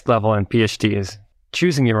next level in PhD is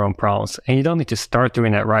choosing your own problems. And you don't need to start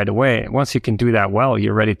doing that right away. Once you can do that well,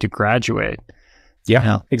 you're ready to graduate.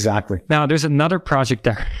 Yeah, exactly. Now, there's another project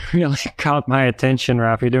that really caught my attention,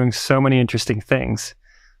 Raf. You're doing so many interesting things.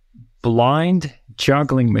 Blind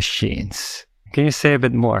juggling machines. Can you say a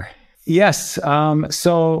bit more? Yes.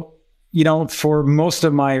 So, for most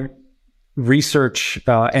of my research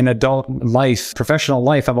and adult life, professional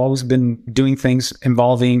life, I've always been doing things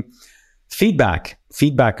involving feedback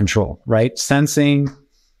control, right? Sensing,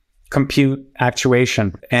 compute,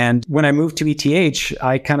 actuation. And when I moved to ETH,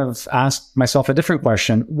 I kind of asked myself a different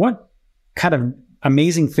question. What kind of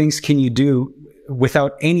amazing things can you do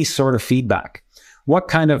without any sort of feedback? What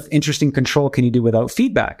kind of interesting control can you do without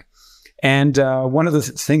feedback? And one of the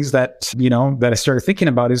things that, that I started thinking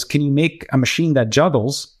about is, can you make a machine that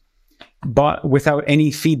juggles but without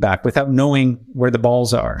any feedback, without knowing where the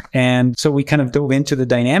balls are? And so we kind of dove into the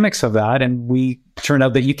dynamics of that, and we turned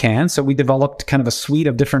out that you can. So we developed kind of a suite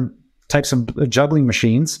of different types of juggling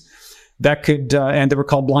machines that could, and they were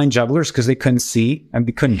called blind jugglers because they couldn't see and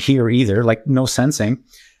they couldn't hear either, like no sensing.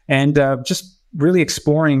 And just really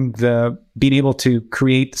exploring being able to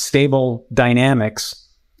create stable dynamics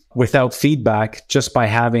without feedback just by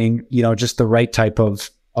having, just the right type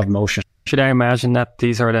of motion. Should I imagine that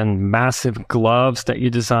these are then massive gloves that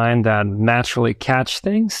you designed that naturally catch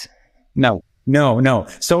things? No.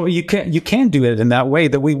 So you can do it in that way.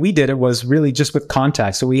 The way we did it was really just with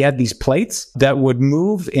contact. So we had these plates that would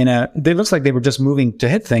move they looks like they were just moving to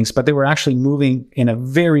hit things, but they were actually moving in a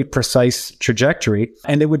very precise trajectory.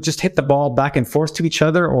 And they would just hit the ball back and forth to each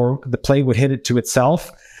other, or the plate would hit it to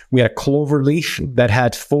itself. We had a clover leaf that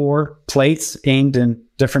had 4 plates aimed in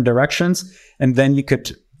different directions. And then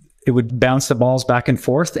it would bounce the balls back and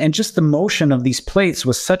forth. And just the motion of these plates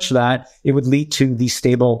was such that it would lead to the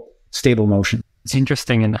stable motion. It's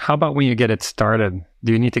interesting. And how about when you get it started?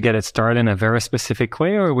 Do you need to get it started in a very specific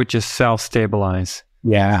way, or would just self-stabilize?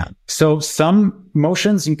 Yeah. So some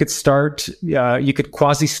motions you could start, you could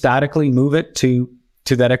quasi-statically move it to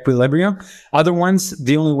that equilibrium. Other ones,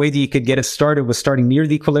 the only way that you could get it started was starting near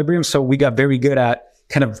the equilibrium. So we got very good at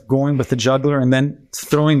kind of going with the juggler and then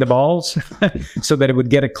throwing the balls so that it would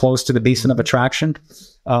get it close to the basin of attraction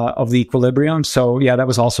of the equilibrium. So yeah, that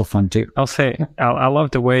was also fun too. I'll say, I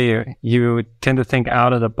love the way you tend to think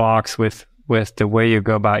out of the box with the way you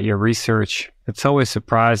go about your research. It's always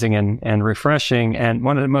surprising and refreshing. And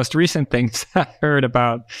one of the most recent things I heard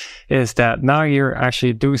about is that now you're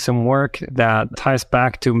actually doing some work that ties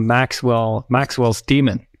back to Maxwell's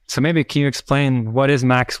demon. So maybe can you explain what is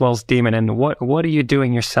Maxwell's demon and what are you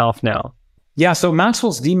doing yourself now? Yeah, so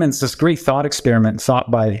Maxwell's demon is this great thought experiment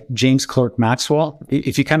thought by James Clerk Maxwell.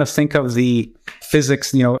 If you kind of think of the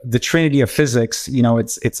physics, the trinity of physics,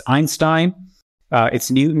 it's Einstein,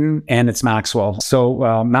 it's Newton, and it's Maxwell.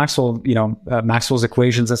 So Maxwell, Maxwell's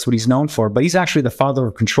equations, that's what he's known for. But he's actually the father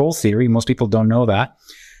of control theory. Most people don't know that.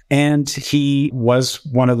 And he was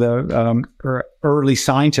one of the early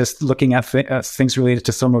scientists looking at things related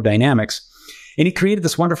to thermodynamics. And he created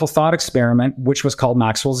this wonderful thought experiment, which was called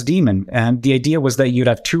Maxwell's demon. And the idea was that you'd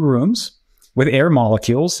have two rooms with air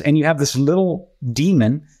molecules, and you have this little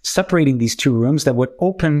demon separating these two rooms that would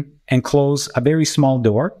open and close a very small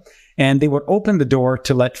door. And they would open the door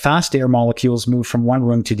to let fast air molecules move from one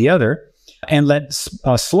room to the other, and let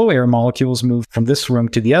slow air molecules move from this room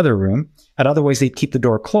to the other room. And otherwise, they'd keep the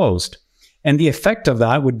door closed. And the effect of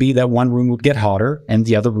that would be that one room would get hotter and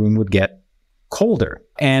the other room would get colder.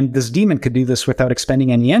 And this demon could do this without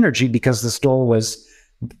expending any energy because this door was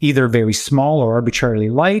either very small or arbitrarily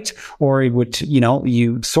light, or it would,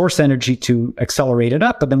 you source energy to accelerate it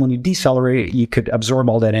up, but then when you decelerate it, you could absorb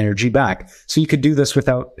all that energy back. So you could do this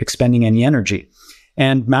without expending any energy.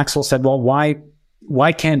 And Maxwell said, well,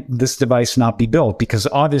 why can't this device not be built? Because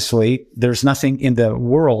obviously there's nothing in the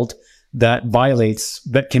world that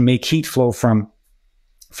can make heat flow from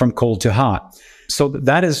cold to hot. So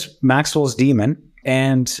that is Maxwell's demon.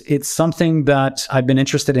 And it's something that I've been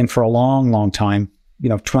interested in for a long, long time,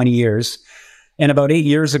 20 years. And about 8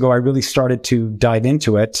 years ago, I really started to dive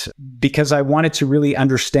into it because I wanted to really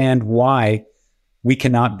understand why we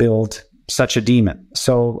cannot build such a demon.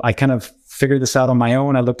 So I kind of figured this out on my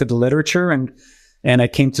own. I looked at the literature and I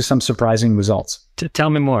came to some surprising results. Tell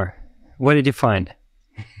me more. What did you find?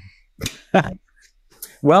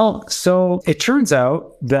 Well, so it turns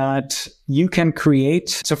out that you can create.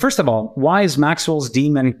 So first of all, why is Maxwell's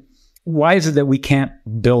demon? Why is it that we can't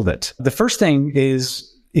build it? The first thing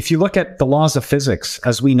is, if you look at the laws of physics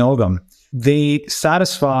as we know them, they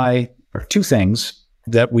satisfy two things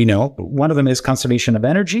that we know. One of them is conservation of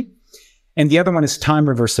energy, and the other one is time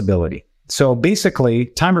reversibility. So basically,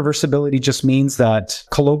 time reversibility just means that,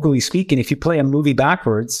 colloquially speaking, if you play a movie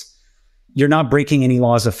backwards, you're not breaking any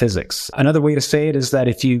laws of physics. Another way to say it is that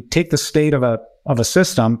if you take the state of a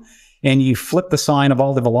system and you flip the sign of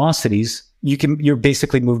all the velocities, you're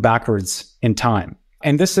basically move backwards in time.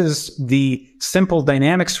 And this is the simple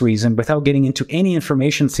dynamics reason, without getting into any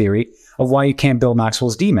information theory, of why you can't build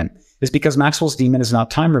Maxwell's demon, is because Maxwell's demon is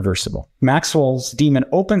not time reversible. Maxwell's demon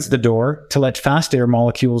opens the door to let fast air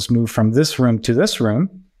molecules move from this room to this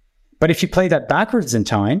room. But if you play that backwards in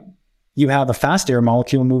time, you have a fast air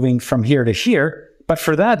molecule moving from here to here, but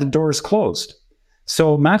for that, the door is closed.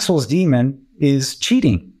 So Maxwell's demon is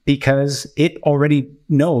cheating because it already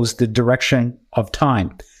knows the direction of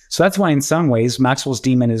time. So that's why in some ways, Maxwell's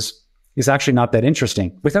demon is actually not that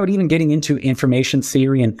interesting. Without even getting into information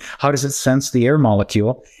theory and how does it sense the air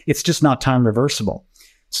molecule, it's just not time reversible.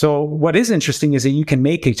 So what is interesting is that you can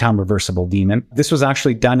make a time reversible demon. This was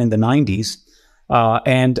actually done in the 90s.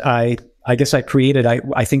 And I guess I created,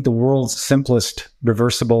 I think, the world's simplest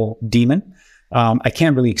reversible demon. I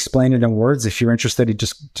can't really explain it in words. If you're interested, you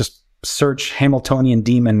just search Hamiltonian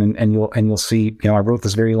demon and you'll see, I wrote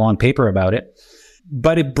this very long paper about it.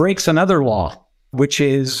 But it breaks another law, which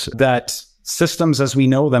is that systems as we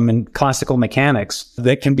know them in classical mechanics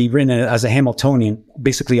that can be written as a Hamiltonian,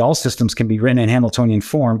 basically all systems can be written in Hamiltonian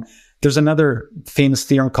form. There's another famous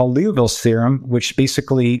theorem called Liouville's theorem, which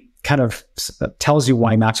basically kind of tells you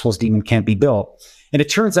why Maxwell's demon can't be built. And it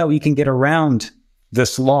turns out you can get around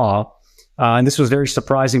this law. And this was very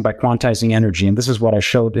surprising by quantizing energy. And this is what I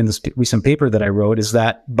showed in this recent paper that I wrote, is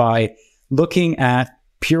that by looking at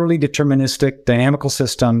purely deterministic dynamical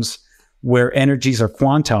systems where energies are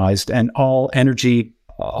quantized and all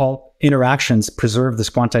interactions preserve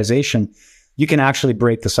this quantization, you can actually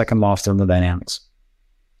break the second law of thermodynamics.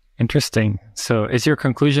 Interesting. So is your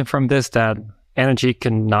conclusion from this that energy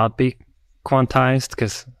cannot be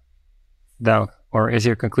quantized or is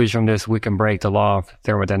your conclusion from this we can break the law of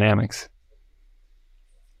thermodynamics?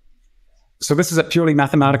 So this is a purely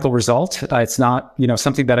mathematical result. It's not,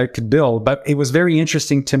 something that I could build, but it was very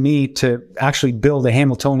interesting to me to actually build a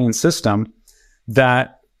Hamiltonian system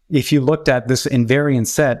that if you looked at this invariant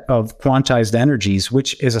set of quantized energies,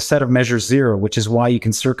 which is a set of measures zero, which is why you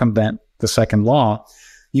can circumvent the second law,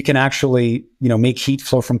 you can actually, make heat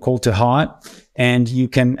flow from cold to hot, and you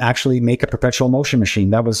can actually make a perpetual motion machine.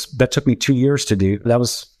 That took me 2 years to do. That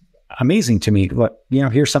was amazing to me. Look,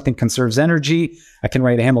 here's something conserves energy. I can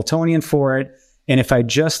write a Hamiltonian for it. And if I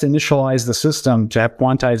just initialize the system to have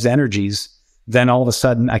quantized energies, then all of a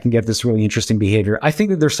sudden I can get this really interesting behavior. I think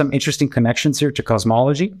that there's some interesting connections here to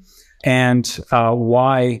cosmology and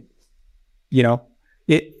why, the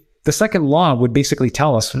second law would basically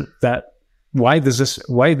tell us that why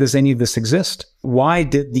does any of this exist? Why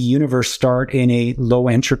did the universe start in a low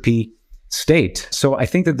entropy state? So I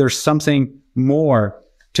think that there's something more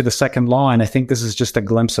to the second law, and I think this is just a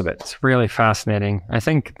glimpse of it. It's really fascinating. I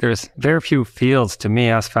think there's very few fields to me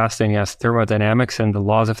as fascinating as thermodynamics and the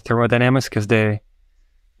laws of thermodynamics, because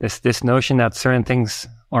this notion that certain things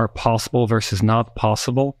are possible versus not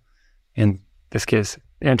possible. In this case,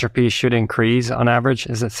 entropy should increase on average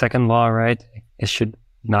is the second law, right? It should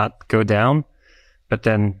not go down. But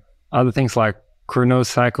then other things like Carnot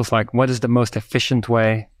cycles, like what is the most efficient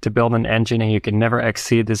way to build an engine, and you can never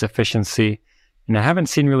exceed this efficiency. And I haven't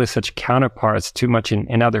seen really such counterparts too much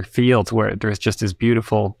in other fields where there's just this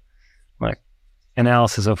beautiful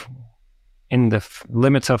analysis of, in the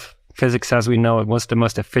limits of physics as we know it, what's the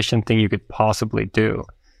most efficient thing you could possibly do.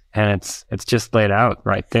 And it's just laid out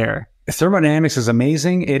right there. Thermodynamics is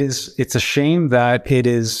amazing. It's a shame that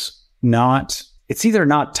it's either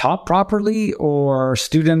not taught properly or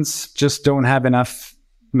students just don't have enough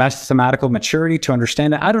mathematical maturity to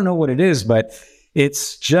understand it. I don't know what it is, but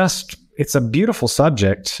it's a beautiful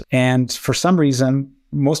subject. And for some reason,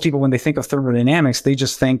 most people, when they think of thermodynamics, they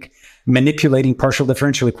just think manipulating partial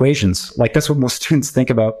differential equations. Like that's what most students think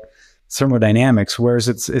about thermodynamics, whereas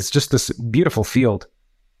it's just this beautiful field.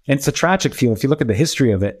 And it's a tragic field. If you look at the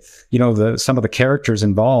history of it, some of the characters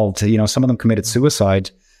involved, some of them committed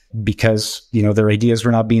suicide because, their ideas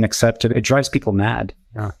were not being accepted. It drives people mad.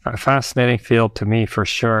 Yeah, a fascinating field to me, for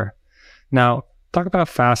sure. Now, talk about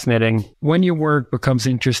fascinating. When your work becomes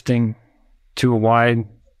interesting to a wide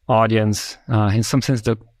audience, in some sense,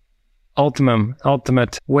 the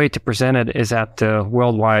ultimate way to present it is at the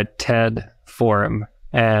worldwide TED Forum.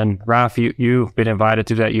 And Raf, you've been invited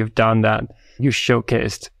to that. You've done that. You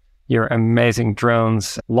showcased your amazing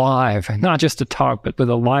drones live, not just a talk, but with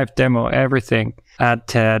a live demo, everything at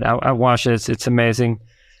TED. I watched it. It's amazing.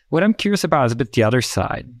 What I'm curious about is a bit the other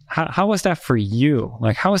side. How was that for you?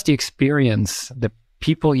 Like, how was the experience, the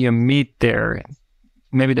people you meet there,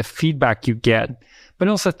 maybe the feedback you get, but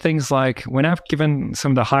also things like when I've given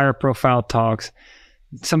some of the higher profile talks,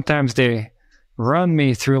 sometimes they run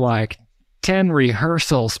me through like 10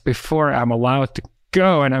 rehearsals before I'm allowed to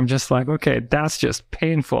go. And I'm just like, okay, that's just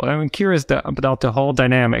painful. I'm curious about the whole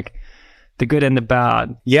dynamic, the good and the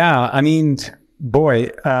bad. Yeah, I mean, boy,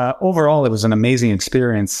 overall, it was an amazing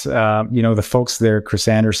experience. The folks there, Chris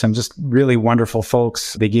Anderson, just really wonderful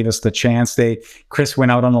folks. They gave us the chance. Chris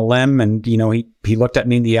went out on a limb and, he looked at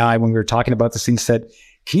me in the eye when we were talking about this and said,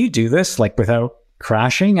 can you do this like without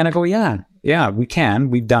crashing? And I go, yeah, we can.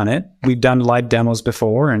 We've done it. We've done live demos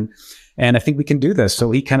before. And I think we can do this.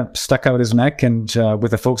 So he kind of stuck out his neck and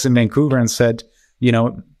with the folks in Vancouver and said,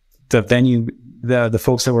 the venue, the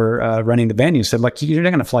folks that were running the venue said, like, you're not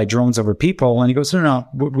going to fly drones over people. And he goes, no,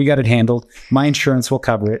 we got it handled. My insurance will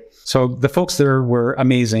cover it. So the folks there were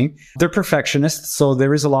amazing. They're perfectionists. So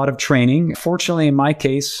there is a lot of training. Fortunately, in my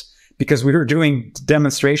case, because we were doing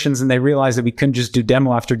demonstrations and they realized that we couldn't just do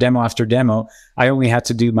demo after demo after demo, I only had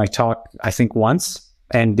to do my talk, I think, once.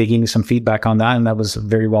 And they gave me some feedback on that. And that was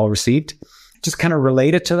very well received. Just kind of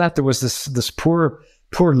related to that, there was this poor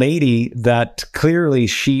lady that clearly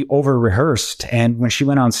she over rehearsed. And when she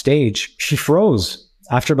went on stage, she froze.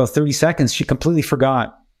 After about 30 seconds, she completely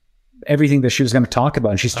forgot everything that she was going to talk about.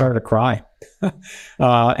 And she started to cry.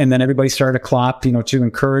 And then everybody started to clap, to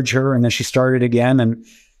encourage her. And then she started again.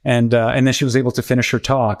 And then she was able to finish her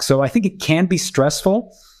talk. So I think it can be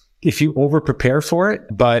stressful if you over prepare for it.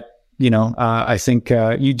 But, I think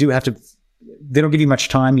you do have to, they don't give you much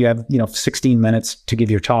time. You have, 16 minutes to give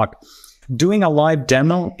your talk. Doing a live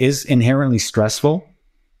demo is inherently stressful.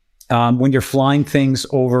 When you're flying things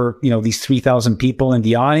over, these 3,000 people in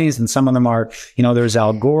the audience, and some of them are, there's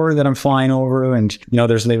Al Gore that I'm flying over, and,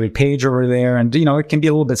 there's Larry Page over there. And, it can be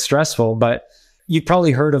a little bit stressful, but you've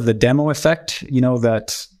probably heard of the demo effect,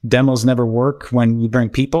 that demos never work when you bring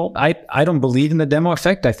people. I don't believe in the demo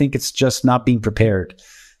effect. I think it's just not being prepared.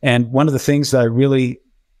 And one of the things that I really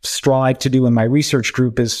strive to do in my research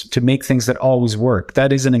group is to make things that always work.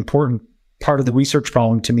 That is an important part of the research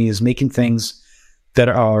problem to me, is making things that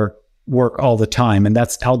are work all the time. And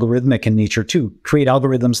that's algorithmic in nature too. Create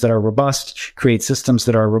algorithms that are robust, create systems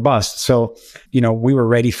that are robust. So, we were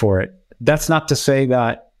ready for it. That's not to say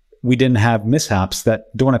that we didn't have mishaps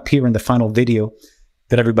that don't appear in the final video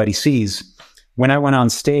that everybody sees. When I went on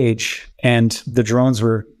stage and the drones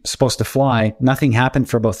were supposed to fly, nothing happened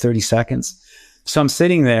for about 30 seconds. So I'm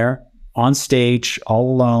sitting there on stage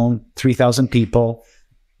all alone, 3,000 people,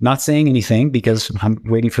 not saying anything because I'm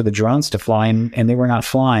waiting for the drones to fly, and they were not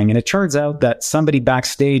flying. And it turns out that somebody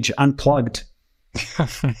backstage unplugged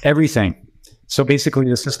everything. So basically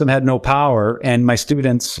the system had no power, and my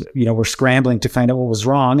students, were scrambling to find out what was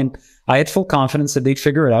wrong. And I had full confidence that they'd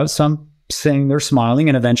figure it out. So I'm sitting there smiling,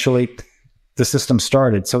 and eventually the system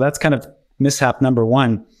started. So that's kind of mishap number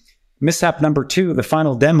one. Mishap number two, the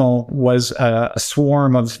final demo was a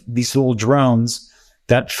swarm of these little drones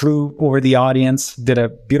that flew over the audience, did a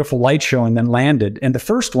beautiful light show, and then landed. And the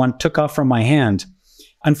first one took off from my hand.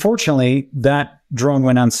 Unfortunately, that drone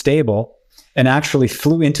went unstable and actually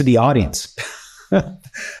flew into the audience.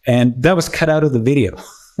 And that was cut out of the video.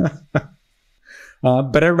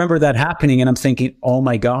 But I remember that happening, and I'm thinking, oh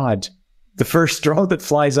my God, the first drone that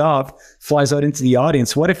flies out into the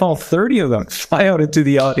audience. What if all 30 of them fly out into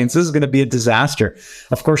the audience? This is going to be a disaster.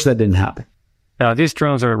 Of course, that didn't happen. Now, these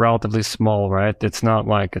drones are relatively small, right? It's not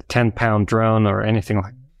like a 10-pound drone or anything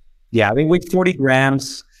like that. Yeah, they weigh 40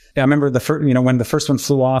 grams. I remember when the first one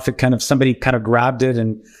flew off, somebody kind of grabbed it,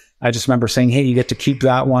 and I just remember saying, "Hey, you get to keep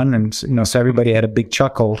that one." And so everybody had a big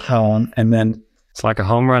chuckle. And then it's like a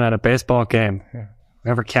home run at a baseball game.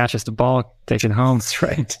 Whoever catches the ball takes it home. That's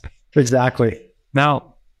right. Exactly.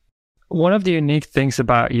 Now, one of the unique things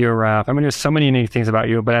about you, Raf, there's so many unique things about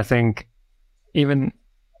you, but I think even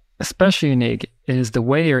especially unique is the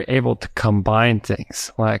way you're able to combine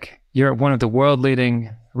things. Like, you're one of the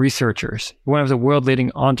world-leading researchers, one of the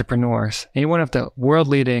world-leading entrepreneurs, and you're one of the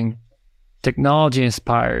world-leading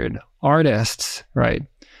technology-inspired artists, right?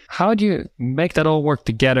 How do you make that all work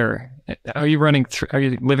together? Are you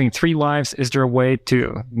living three lives? Is there a way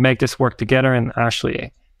to make this work together and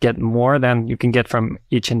actually get more than you can get from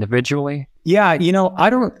each individually? Yeah, I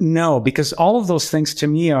don't know, because all of those things to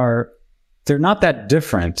me they're not that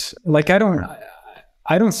different. Like, I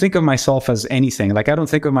don't think of myself as anything. Like, I don't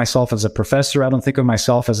think of myself as a professor. I don't think of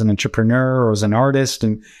myself as an entrepreneur or as an artist.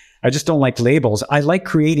 And I just don't like labels. I like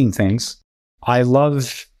creating things. I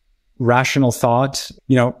love rational thought,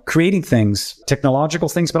 creating things, technological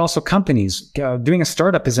things, but also companies. Doing a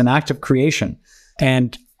startup is an act of creation.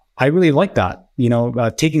 And I really like that,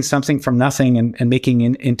 taking something from nothing and making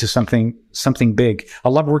it into something big. I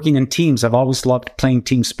love working in teams. I've always loved playing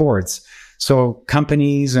team sports. So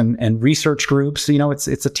companies and research groups,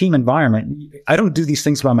 it's a team environment. I don't do these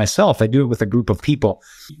things by myself. I do it with a group of people.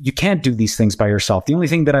 You can't do these things by yourself. The only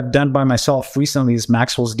thing that I've done by myself recently is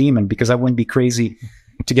Maxwell's Demon, because I wouldn't be crazy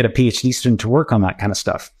to get a PhD student to work on that kind of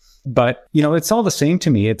stuff. But, it's all the same to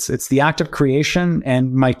me. It's the act of creation,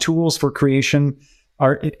 and my tools for creation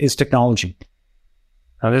is technology.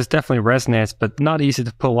 Now, this definitely resonates, but not easy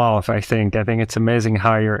to pull off, I think. I think it's amazing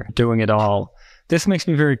how you're doing it all. This makes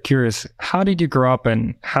me very curious. How did you grow up,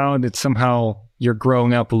 and how did somehow your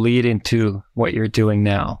growing up lead into what you're doing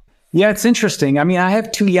now? Yeah, it's interesting. I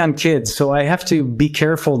have two young kids, so I have to be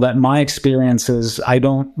careful that my experiences, I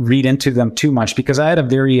don't read into them too much, because I had a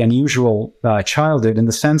very unusual childhood in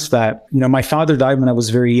the sense that, my father died when I was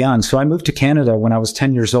very young. So I moved to Canada when I was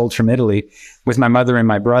 10 years old from Italy with my mother and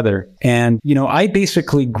my brother. And, I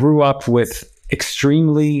basically grew up with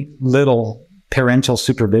extremely little parental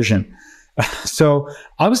supervision. So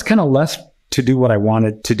I was kind of left to do what I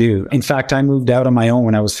wanted to do. In fact, I moved out on my own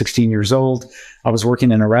when I was 16 years old. I was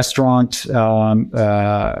working in a restaurant, running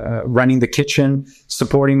the kitchen,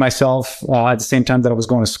 supporting myself at the same time that I was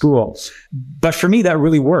going to school. But for me, that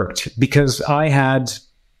really worked because I had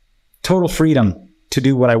total freedom to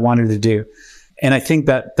do what I wanted to do. And I think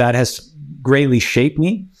that has greatly shaped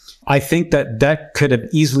me. I think that could have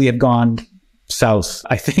easily have gone south.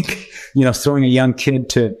 I think, throwing a young kid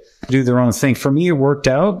to do their own thing. For me, it worked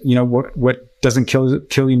out. What doesn't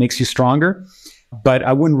kill you makes you stronger. But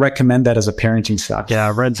I wouldn't recommend that as a parenting style. Yeah, I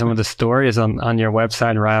read some of the stories on your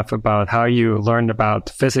website, Raf, about how you learned about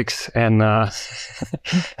physics and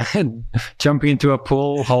jumping into a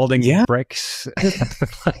pool, holding bricks.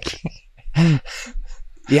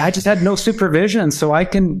 Yeah, I just had no supervision. So I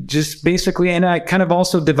can just basically, and I kind of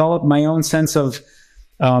also developed my own sense of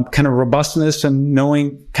kind of robustness and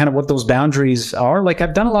knowing kind of what those boundaries are. Like,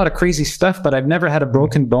 I've done a lot of crazy stuff, but I've never had a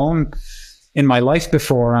broken bone in my life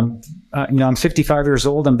before. I'm 55 years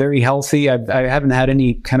old. I'm very healthy. I haven't had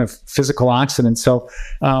any kind of physical accident. So,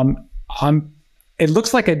 it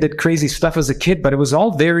looks like I did crazy stuff as a kid, but it was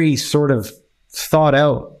all very sort of thought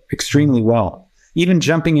out extremely well. Even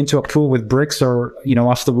jumping into a pool with bricks or,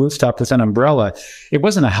 off the rooftop with an umbrella, it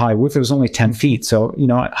wasn't a high roof. It was only 10 feet. So,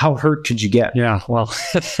 how hurt could you get? Yeah, well,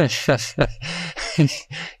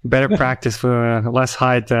 better practice for less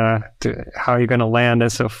height, to how you're going to land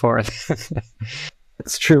and so forth.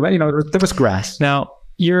 It's true. There was grass. Now,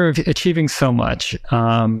 you're achieving so much,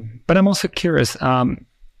 but I'm also curious,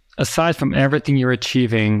 aside from everything you're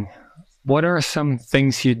achieving, what are some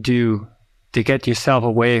things you do to get yourself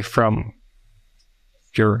away from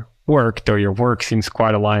your work, though your work seems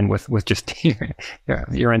quite aligned with just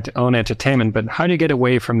your own entertainment, but how do you get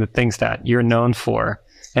away from the things that you're known for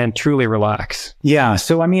and truly relax? Yeah.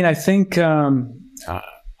 So, I think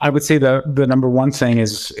I would say the number one thing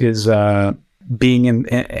is being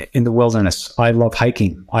in the wilderness. I love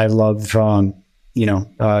hiking. I love,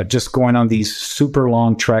 just going on these super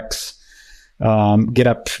long treks, get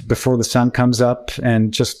up before the sun comes up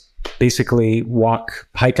and just basically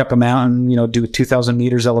hike up a mountain, do 2,000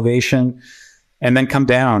 meters elevation and then come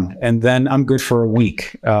down. And then I'm good for a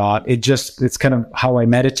week. It's kind of how I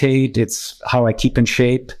meditate. It's how I keep in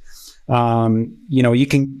shape. You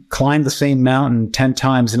can climb the same mountain 10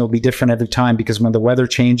 times and it'll be different every time because when the weather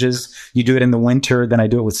changes, you do it in the winter, then I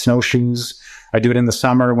do it with snowshoes. I do it in the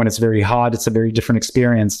summer when it's very hot. It's a very different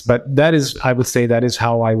experience. But I would say that is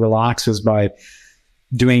how I relax, is by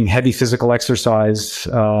doing heavy physical exercise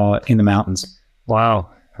in the mountains. Wow.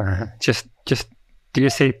 Just do you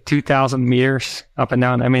say 2,000 meters up and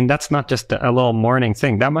down? I mean, that's not just a little morning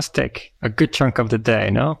thing. That must take a good chunk of the day,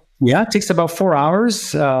 no? Yeah, it takes about 4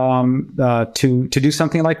 hours to do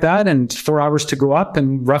something like that, and 4 hours to go up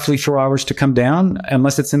and roughly 4 hours to come down.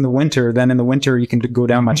 Unless it's in the winter, then in the winter you can go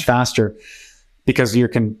down much faster because you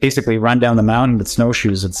can basically run down the mountain with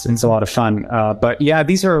snowshoes. It's a lot of fun. But yeah,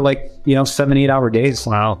 these are 7-8 hour days.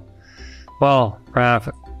 Wow. Well, Raf,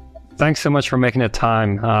 thanks so much for making the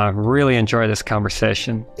time. Really enjoy this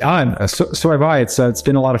conversation. So have I. It's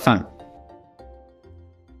been a lot of fun.